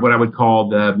sort of what I would call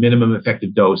the minimum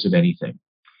effective dose of anything.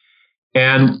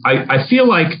 And I feel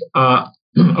like a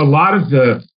lot of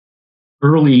the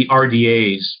early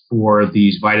RDAs for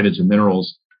these vitamins and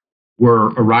minerals were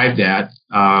arrived at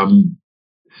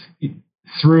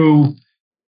through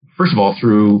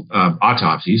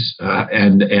autopsies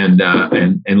and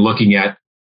looking at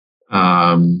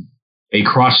a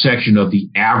cross section of the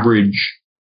average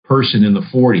person in the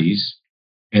 40s,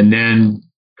 and then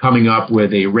coming up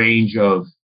with a range of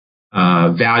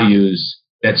values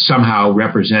that somehow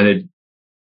represented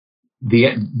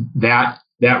that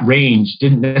range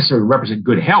didn't necessarily represent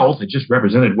good health. It just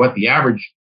represented what the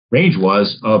average range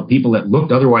was of people that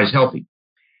looked otherwise healthy.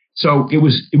 So it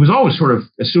was always sort of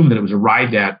assumed that it was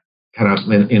arrived at kind of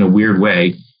in a weird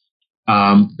way.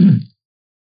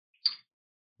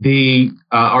 The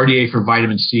RDA for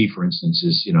vitamin C, for instance,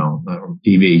 is,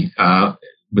 DV,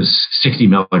 was 60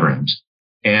 milligrams.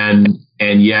 And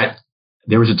yet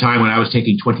there was a time when I was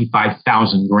taking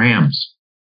 25,000 grams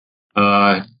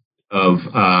of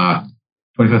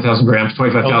 25,000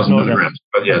 milligrams.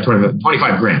 But yeah,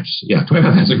 25 grams. Yeah,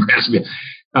 25,000 grams.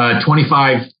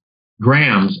 25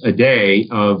 grams a day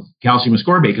of calcium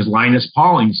ascorbate, because Linus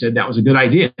Pauling said that was a good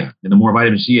idea. And the more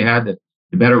vitamin C you had, the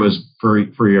better it was for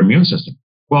your immune system.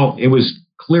 Well, it was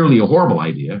clearly a horrible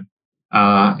idea.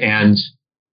 But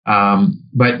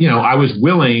I was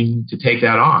willing to take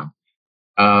that on.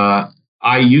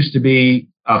 I used to be,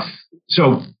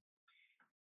 so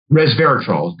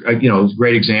resveratrol, is a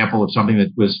great example of something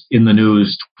that was in the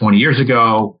news 20 years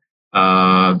ago.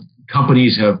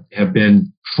 Companies have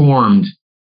been formed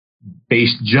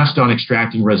based just on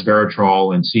extracting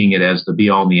resveratrol and seeing it as the be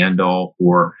all and the end all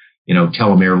for,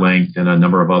 telomere length and a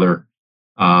number of other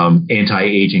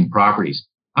anti-aging properties.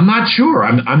 I'm not sure.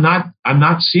 I'm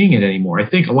not seeing it anymore. I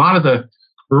think a lot of the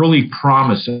early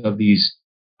promise of these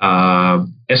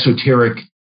esoteric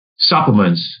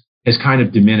supplements has kind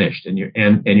of diminished, and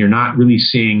you're not really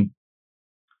seeing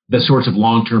the sorts of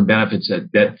long-term benefits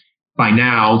that by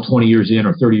now, 20 years in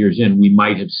or 30 years in, we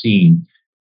might have seen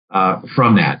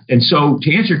from that. And so,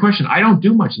 to answer your question, I don't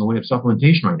do much in the way of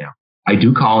supplementation right now. I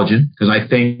do collagen because I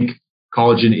think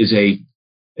collagen is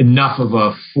enough of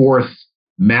a fourth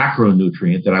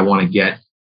macronutrient that I want to get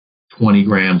 20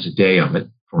 grams a day of it,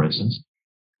 for instance.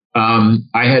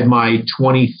 I had my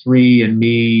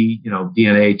 23andMe,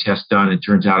 DNA test done. It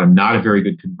turns out I'm not a very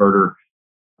good converter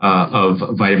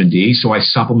of vitamin D, so I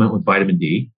supplement with vitamin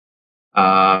D,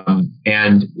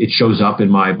 and it shows up in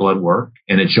my blood work,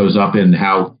 and it shows up in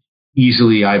how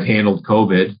easily I've handled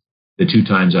COVID the 2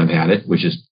 times I've had it, which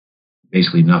is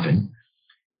basically nothing.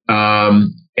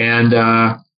 And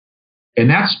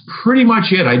that's pretty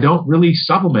much it. I don't really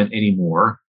supplement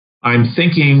anymore. I'm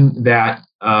thinking that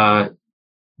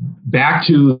back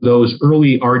to those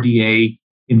early RDA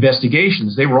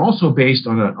investigations, they were also based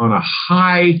on a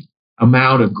high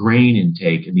amount of grain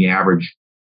intake in the average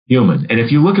human. And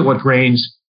if you look at what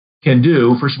grains can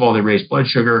do, first of all, they raise blood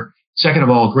sugar. Second of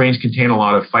all, grains contain a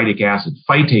lot of phytic acid,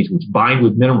 phytates, which bind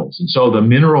with minerals. And so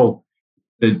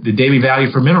the daily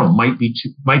value for mineral might be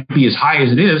as high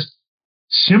as it is,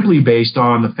 simply based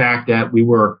on the fact that we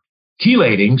were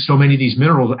chelating so many of these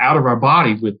minerals out of our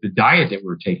body with the diet that we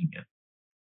were taking in.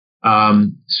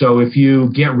 So if you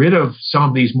get rid of some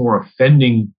of these more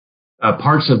offending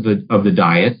parts of the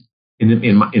diet,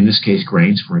 in this case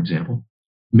grains, for example,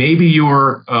 maybe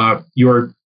your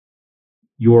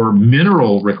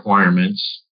mineral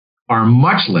requirements are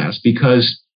much less,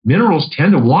 because minerals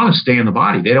tend to want to stay in the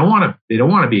body. They don't want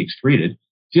to be excreted.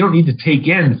 So you don't need to take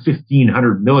in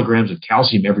 1,500 milligrams of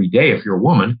calcium every day if you're a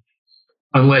woman,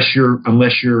 unless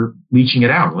you're leaching it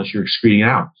out, unless you're excreting it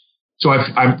out. So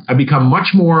I've become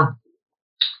much more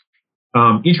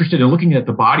interested in looking at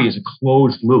the body as a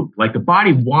closed loop. Like the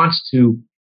body wants to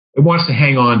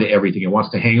hang on to everything. It wants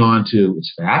to hang on to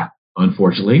its fat,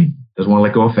 unfortunately. Doesn't want to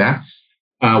let go of fat.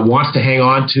 Wants to hang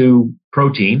on to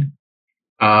protein.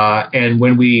 And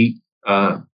when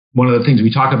one of the things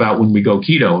we talk about when we go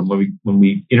keto and when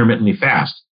we intermittently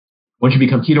fast, once you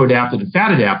become keto adapted and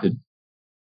fat adapted,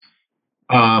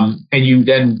 and you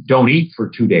then don't eat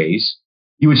for 2 days,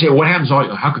 you would say, well, what happens?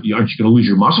 Aren't you going to lose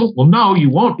your muscle? Well, no, you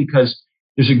won't, because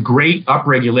there's a great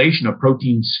upregulation of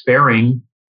protein sparing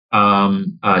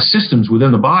systems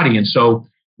within the body. And so,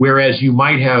 whereas you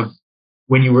might have,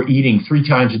 when you were eating 3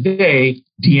 times a day,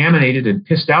 deaminated and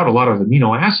pissed out a lot of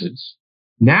amino acids,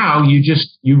 now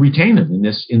you retain them in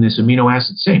this amino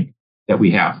acid sink that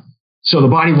we have. So the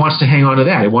body wants to hang on to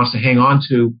that. It wants to hang on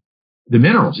to the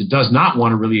minerals. It does not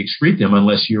want to really excrete them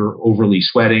unless you're overly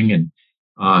sweating and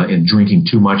drinking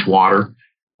too much water,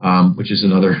 which is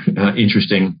another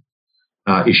interesting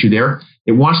issue there.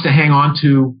 It wants to hang on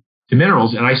to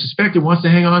minerals, and I suspect it wants to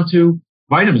hang on to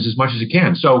vitamins as much as it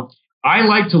can. So I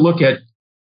like to look at,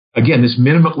 again, this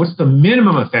minimum. What's the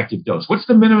minimum effective dose? What's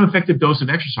the minimum effective dose of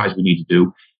exercise we need to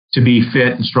do to be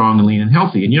fit and strong and lean and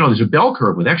healthy? And there's a bell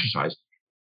curve with exercise.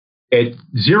 At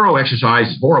 0 exercise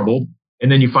is horrible, and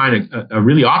then you find a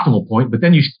really optimal point, but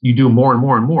then you do more and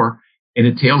more and more, and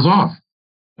it tails off.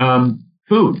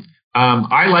 Food.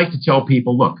 I like to tell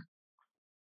people, look,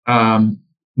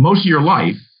 most of your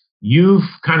life, you've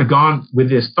kind of gone with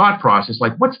this thought process,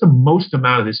 like, what's the most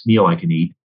amount of this meal I can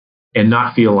eat and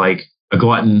not feel like a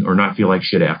glutton or not feel like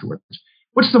shit afterwards?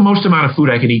 What's the most amount of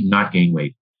food I can eat and not gain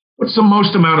weight? What's the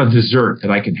most amount of dessert that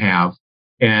I can have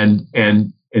and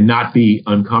not be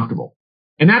uncomfortable?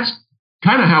 And that's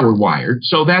kind of how we're wired.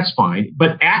 So that's fine.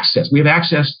 But we have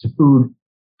access to food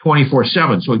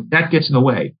 24/7. So that gets in the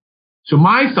way. So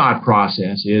my thought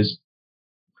process is,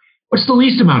 what's the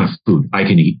least amount of food I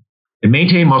can eat and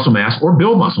maintain muscle mass or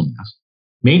build muscle mass,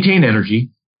 maintain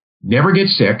energy, never get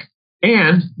sick,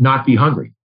 and not be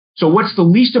hungry? So what's the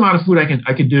least amount of food I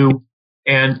can do?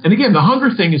 And again, the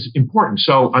hunger thing is important.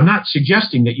 So I'm not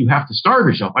suggesting that you have to starve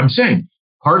yourself. I'm saying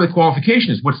part of the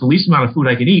qualification is what's the least amount of food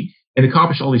I can eat and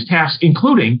accomplish all these tasks,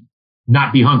 including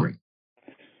not be hungry.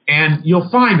 And you'll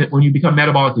find that when you become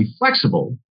metabolically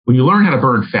flexible, when you learn how to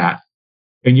burn fat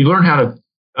and you learn how to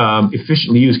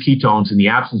efficiently use ketones in the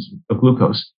absence of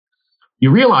glucose,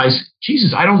 you realize,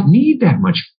 Jesus, I don't need that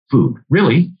much food,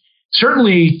 really.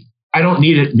 Certainly, I don't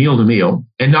need it meal to meal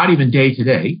and not even day to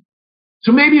day.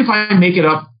 So maybe if I make it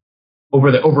up over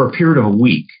a period of a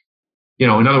week, in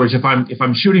other words, if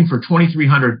I'm shooting for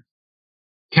 2,300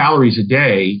 calories a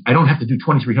day, I don't have to do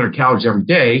 2,300 calories every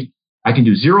day. I can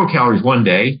do 0 calories one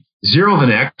day, 0 the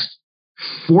next,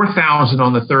 4,000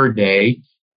 on the third day,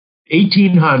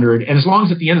 1,800. And as long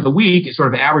as at the end of the week, it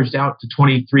sort of averaged out to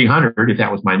 2,300, if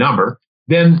that was my number,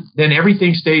 then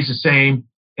everything stays the same.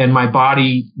 And my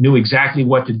body knew exactly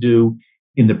what to do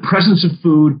in the presence of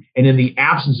food and in the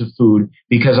absence of food,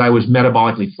 because I was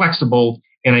metabolically flexible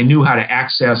and I knew how to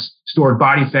access stored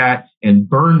body fat and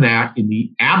burn that in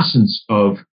the absence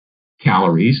of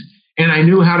calories. And I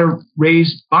knew how to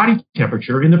raise body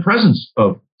temperature in the presence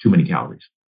of too many calories.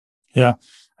 Yeah.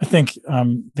 I think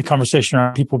the conversation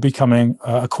around people becoming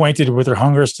acquainted with their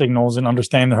hunger signals and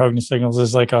understanding their hunger signals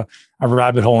is like a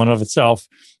rabbit hole in and of itself.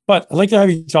 But I'd like to have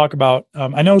you talk about,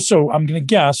 I know, so I'm going to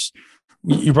guess,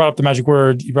 you brought up the magic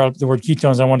word, you brought up the word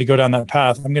ketones. I want to go down that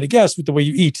path. I'm going to guess with the way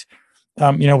you eat,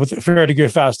 with a fair degree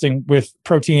of fasting, with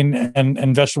protein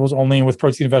and vegetables only, and with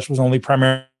protein and vegetables only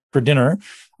primarily for dinner.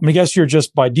 I'm going to guess you're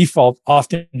just by default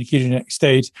often in a ketogenic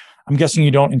state. I'm guessing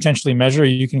you don't intentionally measure.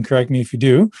 You can correct me if you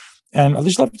do. And I'd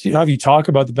just love to have you talk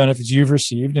about the benefits you've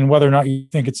received and whether or not you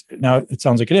think it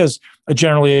sounds like it is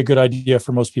generally a good idea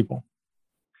for most people.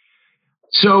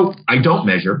 So I don't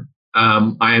measure.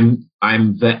 I'm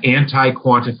the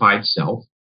anti-quantified self.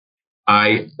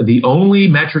 The only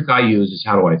metric I use is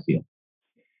how do I feel?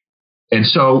 And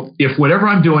so if whatever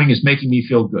I'm doing is making me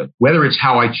feel good, whether it's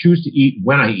how I choose to eat,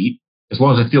 when I eat, as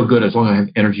long as I feel good, as long as I have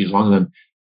energy, as long as I'm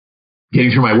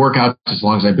getting through my workouts, as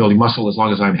long as I'm building muscle, as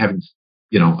long as I'm having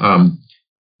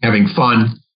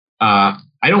fun,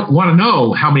 I don't want to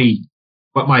know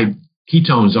what my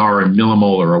ketones are in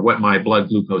millimolar or what my blood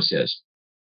glucose is.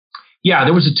 Yeah,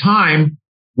 there was a time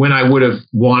when I would have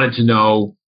wanted to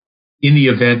know in the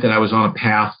event that I was on a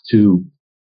path to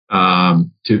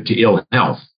ill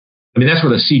health. I mean, that's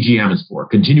what a CGM is for.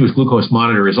 Continuous glucose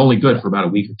monitor is only good for about a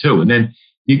week or two. And then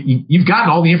you've gotten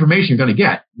all the information you're going to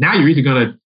get. Now you're either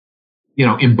going to,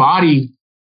 embody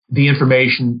the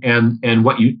information and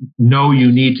what you know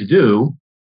you need to do,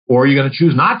 or you're going to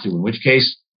choose not to, in which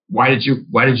case, why did you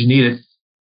need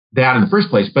that in the first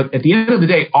place? But at the end of the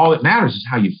day, all that matters is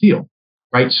how you feel,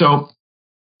 right? So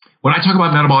when I talk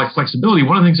about metabolic flexibility,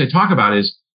 one of the things I talk about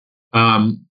is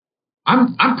I'm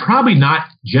probably not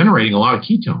generating a lot of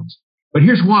ketones, but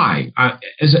here's why.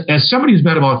 As somebody who's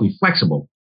metabolically flexible,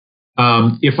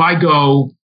 if I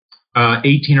go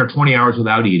 18 or 20 hours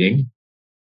without eating,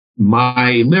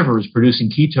 my liver is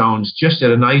producing ketones just at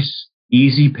a nice,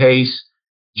 easy pace,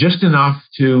 just enough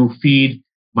to feed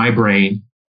my brain,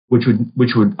 which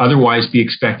would otherwise be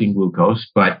expecting glucose,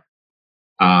 but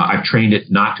I've trained it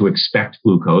not to expect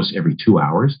glucose every 2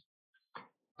 hours.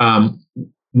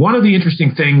 One of the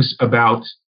interesting things about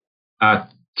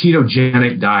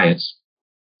ketogenic diets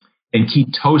and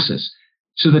ketosis,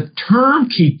 so the term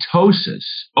ketosis,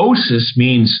 osis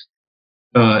means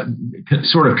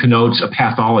sort of connotes a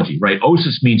pathology, right?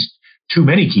 Osis means too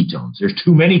many ketones. There's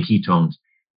too many ketones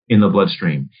in the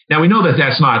bloodstream. Now, we know that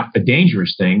that's not a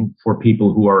dangerous thing for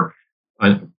people who are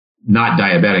not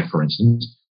diabetic, for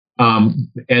instance.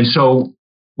 And so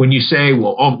when you say,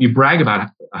 you brag about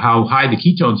how high the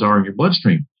ketones are in your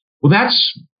bloodstream, well,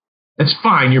 that's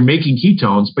fine. You're making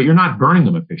ketones, but you're not burning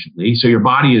them efficiently. So your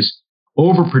body is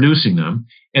overproducing them,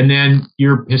 and then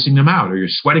you're pissing them out, or you're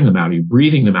sweating them out, or you're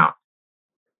breathing them out.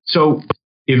 So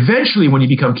eventually, when you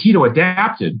become keto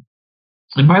adapted,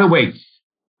 and by the way,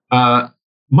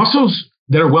 muscles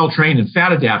that are well trained and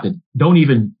fat adapted don't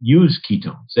even use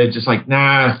ketones. They're just like,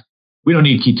 nah, we don't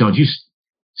need ketones. You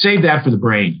save that for the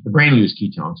brain. The brain will use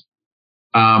ketones.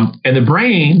 And the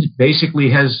brain basically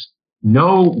has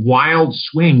no wild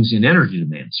swings in energy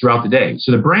demands throughout the day.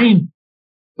 So the brain,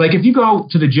 like if you go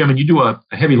to the gym and you do a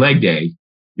heavy leg day,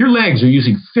 your legs are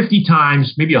using 50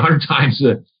 times, maybe 100 times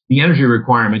the energy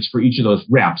requirements for each of those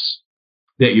reps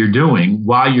that you're doing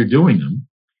while you're doing them.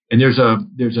 and there's a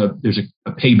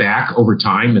payback over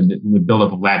time, and the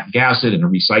buildup of lactic acid and a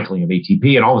recycling of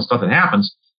ATP and all the stuff that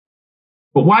happens.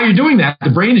 But while you're doing that, the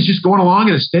brain is just going along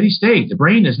at a steady state. The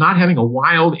brain is not having a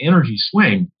wild energy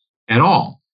swing at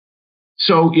all.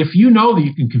 So if you know that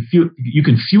you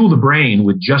can fuel the brain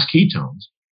with just ketones,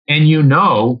 and you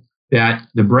know that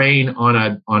the brain on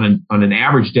an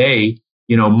average day,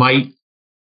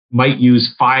 might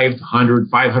use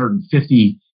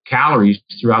 550 calories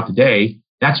throughout the day.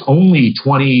 That's only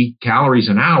 20 calories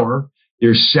an hour.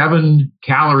 There's 7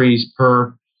 calories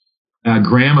per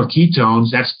gram of ketones.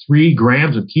 That's 3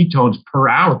 grams of ketones per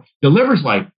hour. The liver's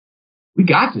like, we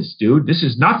got this, dude. This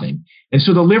is nothing. And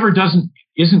so the liver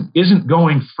isn't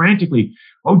going frantically.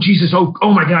 Oh Jesus!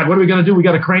 Oh my God! What are we going to do? We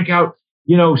got to crank out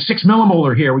 6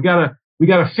 millimolar here. We got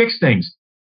to fix things.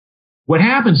 What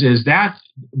happens is that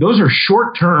those are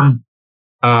short-term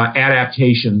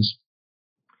adaptations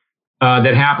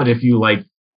that happen if you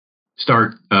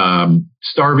start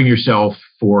starving yourself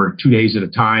for 2 days at a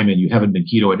time and you haven't been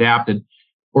keto adapted,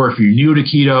 or if you're new to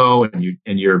keto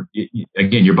and your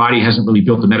body hasn't really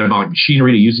built the metabolic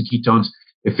machinery to use the ketones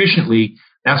efficiently.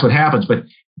 That's what happens. But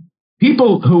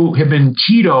people who have been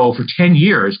keto for 10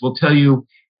 years will tell you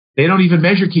they don't even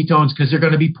measure ketones because they're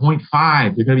going to be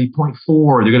 0.5, they're going to be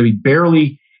 0.4, they're going to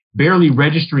be barely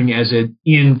registering as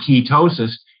in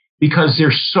ketosis because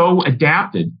they're so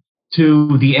adapted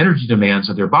to the energy demands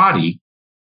of their body,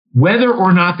 whether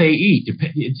or not they eat.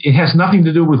 It has nothing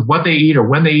to do with what they eat or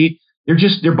when they eat.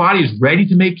 Their body is ready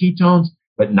to make ketones,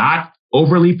 but not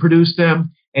overly produce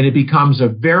them. And it becomes a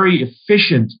very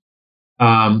efficient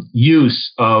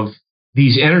use of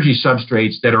these energy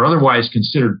substrates that are otherwise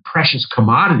considered precious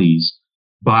commodities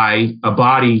by a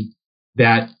body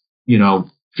that,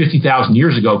 50,000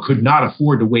 years ago could not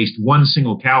afford to waste one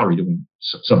single calorie doing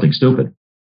something stupid.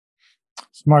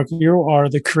 So Mark, you are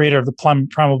the creator of the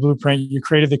Primal Blueprint. You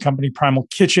created the company Primal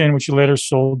Kitchen, which you later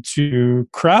sold to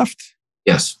Kraft.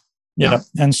 Yes. Yeah.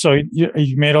 And so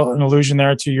you made an allusion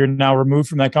there to you're now removed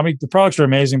from that company. The products are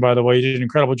amazing, by the way. You did an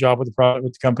incredible job with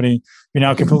the company. You're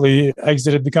now completely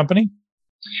exited the company.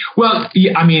 Well,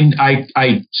 yeah, I mean,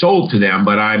 I sold to them,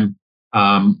 but I'm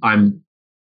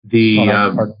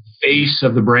the face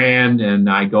of the brand, and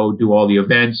I go do all the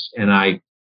events, and I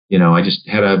just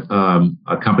had a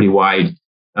company-wide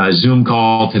Zoom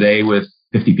call today with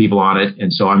 50 people on it,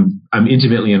 and so I'm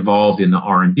intimately involved in the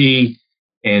R&D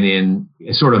and in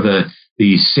sort of the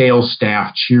sales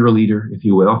staff cheerleader, if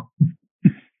you will.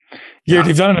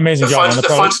 You've done an amazing job on the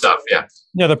fun stuff, yeah.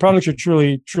 Yeah, the products are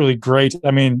truly, truly great.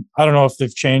 I mean, I don't know if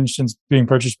they've changed since being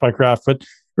purchased by Kraft, but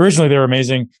originally they were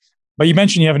amazing. But you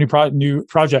mentioned you have a new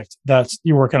project that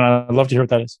you're working on. I'd love to hear what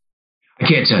that is. I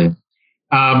can't tell you.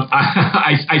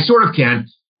 I sort of can,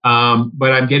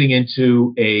 but I'm getting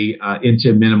into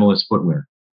minimalist footwear,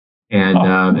 and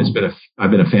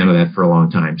I've been a fan of that for a long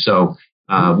time. So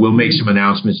we'll make some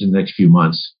announcements in the next few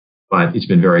months. But it's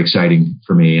been very exciting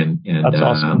for me, and that's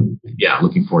awesome.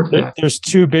 Looking forward to that. There's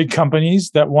 2 big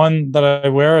companies. That one that I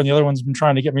wear, and the other one's been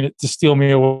trying to get me to steal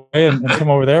me away and come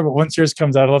over there. But once yours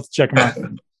comes out, I'll have to check them out.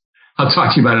 I'll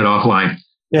talk to you about it offline.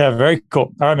 Yeah, very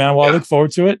cool. All right, man. Well, I look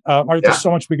forward to it. Mark, there's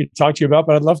so much we could talk to you about,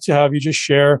 but I'd love to have you just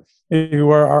share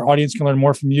where our audience can learn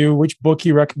more from you, which book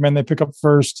you recommend they pick up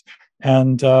first,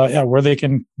 and where they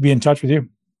can be in touch with you.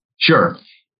 Sure.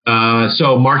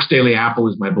 So Mark's Daily Apple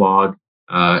is my blog.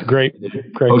 Great.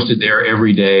 Posted there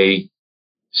every day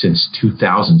since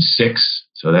 2006.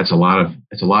 So that's a lot of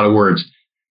words.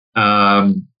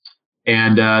 My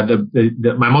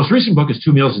most recent book is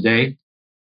 2 Meals a Day,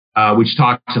 which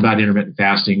talks about intermittent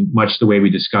fasting, much the way we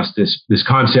discussed this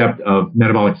concept of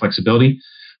metabolic flexibility.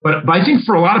 But I think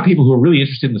for a lot of people who are really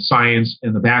interested in the science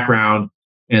and the background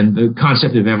and the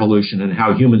concept of evolution and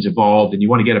how humans evolved, and you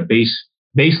want to get a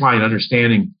baseline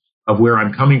understanding of where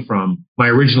I'm coming from, my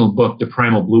original book, The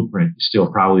Primal Blueprint, is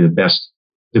still probably the best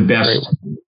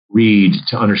read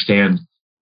to understand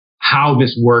how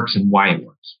this works and why it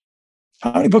works.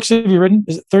 How many books have you written?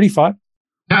 Is it 35?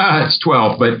 It's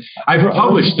 12, but I've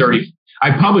published 30.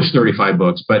 I've published 35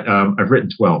 books, but I've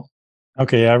written 12.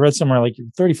 Okay, I read somewhere like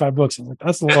 35 books. I was like,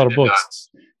 that's a lot of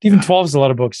books. Even 12 is a lot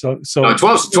of books. So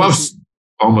 12's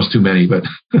almost too many, but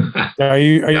are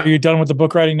you done with the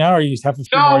book writing now, or you have to?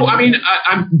 No, I mean,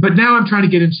 but now I'm trying to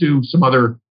get into some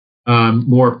other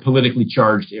more politically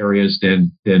charged areas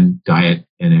than diet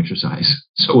and exercise.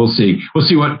 So we'll see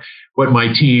what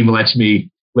my team lets me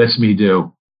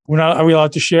do. Are we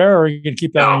allowed to share, or are you going to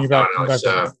keep that on your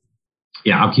background?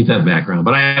 I'll keep that in the background.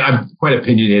 But I'm quite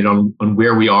opinionated on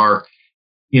where we are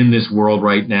in this world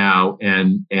right now,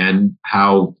 and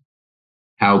how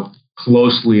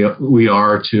closely we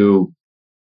are to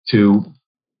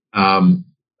a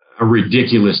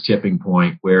ridiculous tipping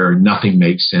point where nothing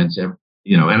makes sense.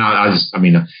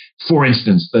 For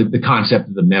instance, the concept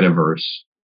of the metaverse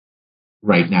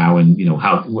right now, and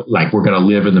how like we're going to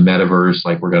live in the metaverse,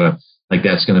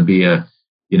 that's going to be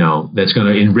that's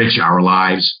going to enrich our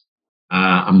lives.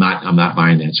 I'm not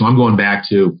buying that. So I'm going back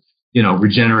to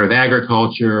regenerative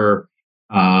agriculture,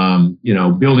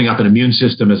 building up an immune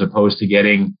system as opposed to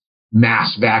getting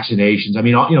mass vaccinations. I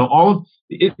mean,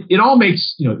 it all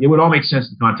makes, it would all make sense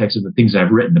in the context of the things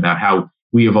I've written about how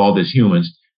we evolved as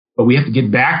humans, but we have to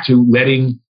get back to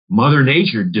letting Mother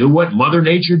Nature do what Mother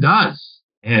Nature does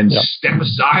and step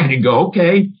aside and go,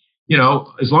 okay,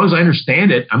 as long as I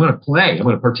understand it, I'm going to play, I'm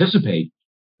going to participate,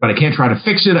 but I can't try to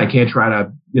fix it. I can't try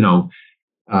to,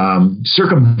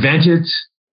 circumvent it.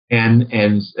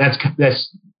 And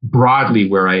that's broadly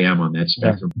where I am on that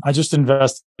spectrum. I just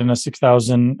invested in a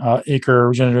 6,000 acre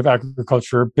regenerative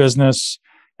agriculture business,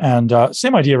 and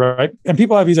same idea, right? And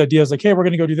people have these ideas like, hey, we're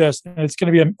going to go do this, and it's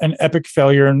going to be an epic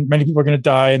failure, and many people are going to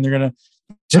die, and they're going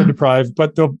to deprive.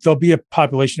 But there'll be a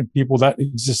population of people that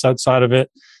exists outside of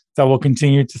it that will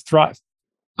continue to thrive.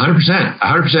 100%.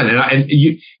 And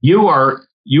you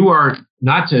are,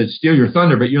 not to steal your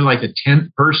thunder, but you're like the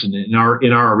 10th person in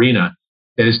our arena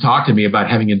that has talked to me about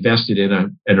having invested in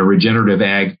a regenerative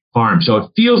ag farm. So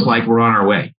it feels like we're on our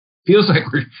way. Feels like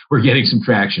we're getting some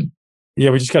traction. Yeah,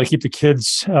 we just got to keep the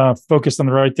kids focused on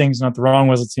the right things, not the wrong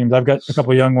ones, it seems. I've got a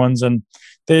couple of young ones, and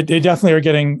they definitely are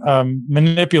getting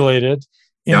manipulated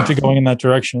into going in that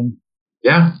direction.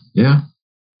 Yeah.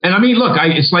 And I mean, look,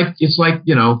 it's like,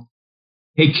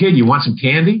 hey kid, you want some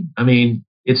candy? I mean,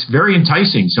 it's very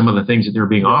enticing, some of the things that they're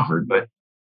being offered, but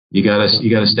you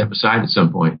gotta step aside at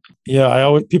some point.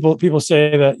 Yeah, people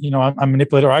say that I'm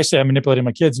manipulated, or I say I'm manipulating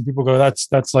my kids, and people go,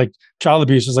 that's like child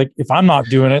abuse. It's like, if I'm not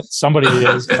doing it, somebody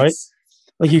is, right?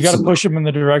 Like you got to push them in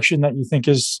the direction that you think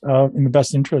is in the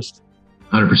best interest.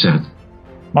 100%.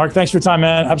 Mark, thanks for your time,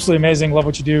 man. Absolutely amazing. Love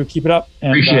what you do. Keep it up.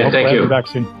 And, appreciate it. Thank you. Back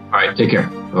soon. All right, take care.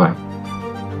 Bye.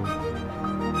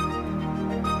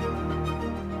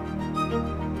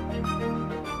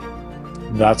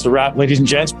 That's a wrap, ladies and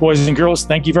gents, boys and girls.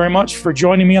 Thank you very much for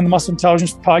joining me on the Muscle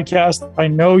Intelligence Podcast. I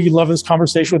know you love this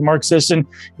conversation with Mark Sisson.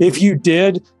 If you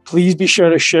did, please be sure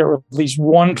to share it with at least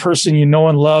one person you know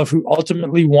and love who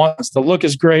ultimately wants to look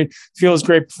as great, feel as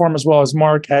great, perform as well as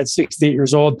Mark at 68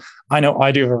 years old. I know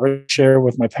I do. I've already shared it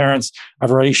with my parents.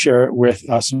 I've already shared it with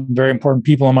some very important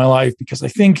people in my life, because I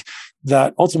think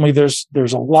that ultimately there's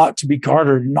a lot to be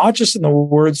garnered, not just in the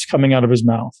words coming out of his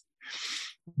mouth,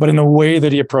 but in the way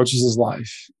that he approaches his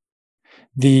life,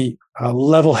 the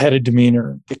level-headed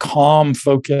demeanor, the calm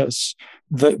focus,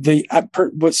 the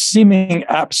seeming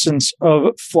absence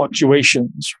of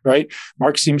fluctuations, right?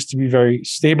 Mark seems to be very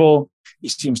stable. He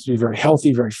seems to be very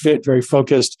healthy, very fit, very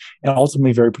focused, and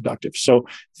ultimately very productive. So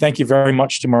thank you very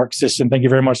much to Mark Sisson. Thank you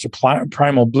very much to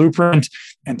Primal Blueprint.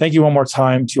 And thank you one more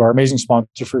time to our amazing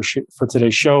sponsor for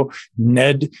today's show,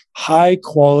 Ned, high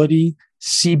quality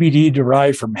CBD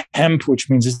derived from hemp, which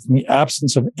means it's in the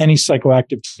absence of any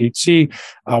psychoactive THC,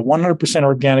 100%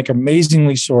 organic,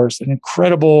 amazingly sourced, an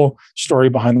incredible story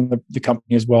behind the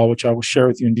company as well, which I will share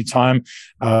with you in due time.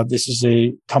 This is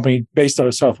a company based out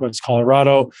of Southwest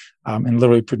Colorado, and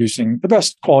literally producing the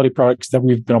best quality products that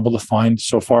we've been able to find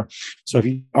so far. So if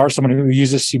you are someone who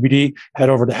uses CBD, head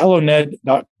over to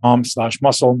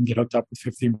helloned.com/muscle and get hooked up with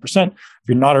 15%. If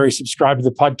you're not already subscribed to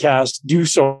the podcast, do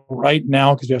so right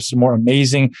now, because we have some more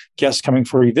amazing guests coming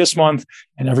for you this month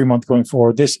and every month going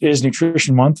forward. This is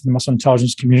Nutrition Month in the Muscle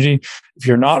Intelligence community. If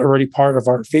you're not already part of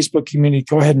our Facebook community,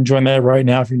 go ahead and join that right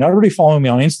now. If you're not already following me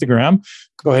on Instagram,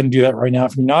 go ahead and do that right now.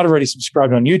 If you're not already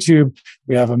subscribed on YouTube,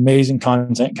 we have amazing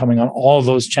content coming on all of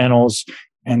those channels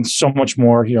and so much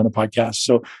more here on the podcast.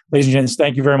 So, ladies and gents,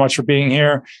 thank you very much for being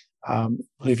here.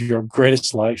 Live your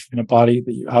greatest life in a body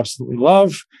that you absolutely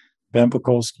love. Ben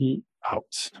Pakulski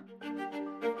out.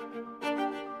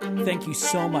 Thank you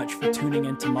so much for tuning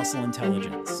into Muscle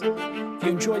Intelligence. If you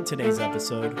enjoyed today's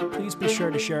episode, please be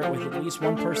sure to share it with at least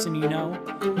one person you know.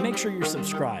 Make sure you're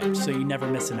subscribed so you never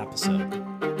miss an episode.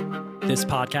 This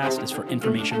podcast is for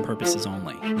information purposes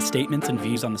only. The statements and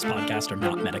views on this podcast are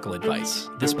not medical advice.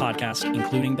 This podcast,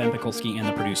 including Ben Pakulski and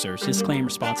the producers, disclaim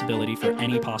responsibility for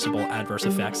any possible adverse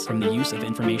effects from the use of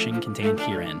information contained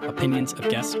herein. Opinions of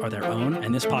guests are their own,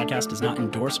 and this podcast does not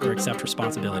endorse or accept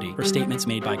responsibility for statements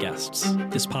made by guests.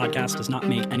 This podcast does not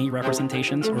make any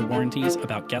representations or warranties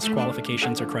about guest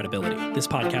qualifications or credibility. This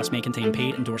podcast may contain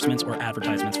paid endorsements or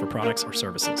advertisements for products or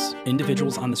services.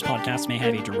 Individuals on this podcast may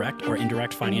have a direct or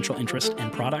indirect financial interest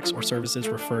in products or services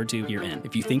referred to herein.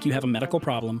 If you think you have a medical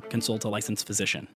problem, consult a licensed physician.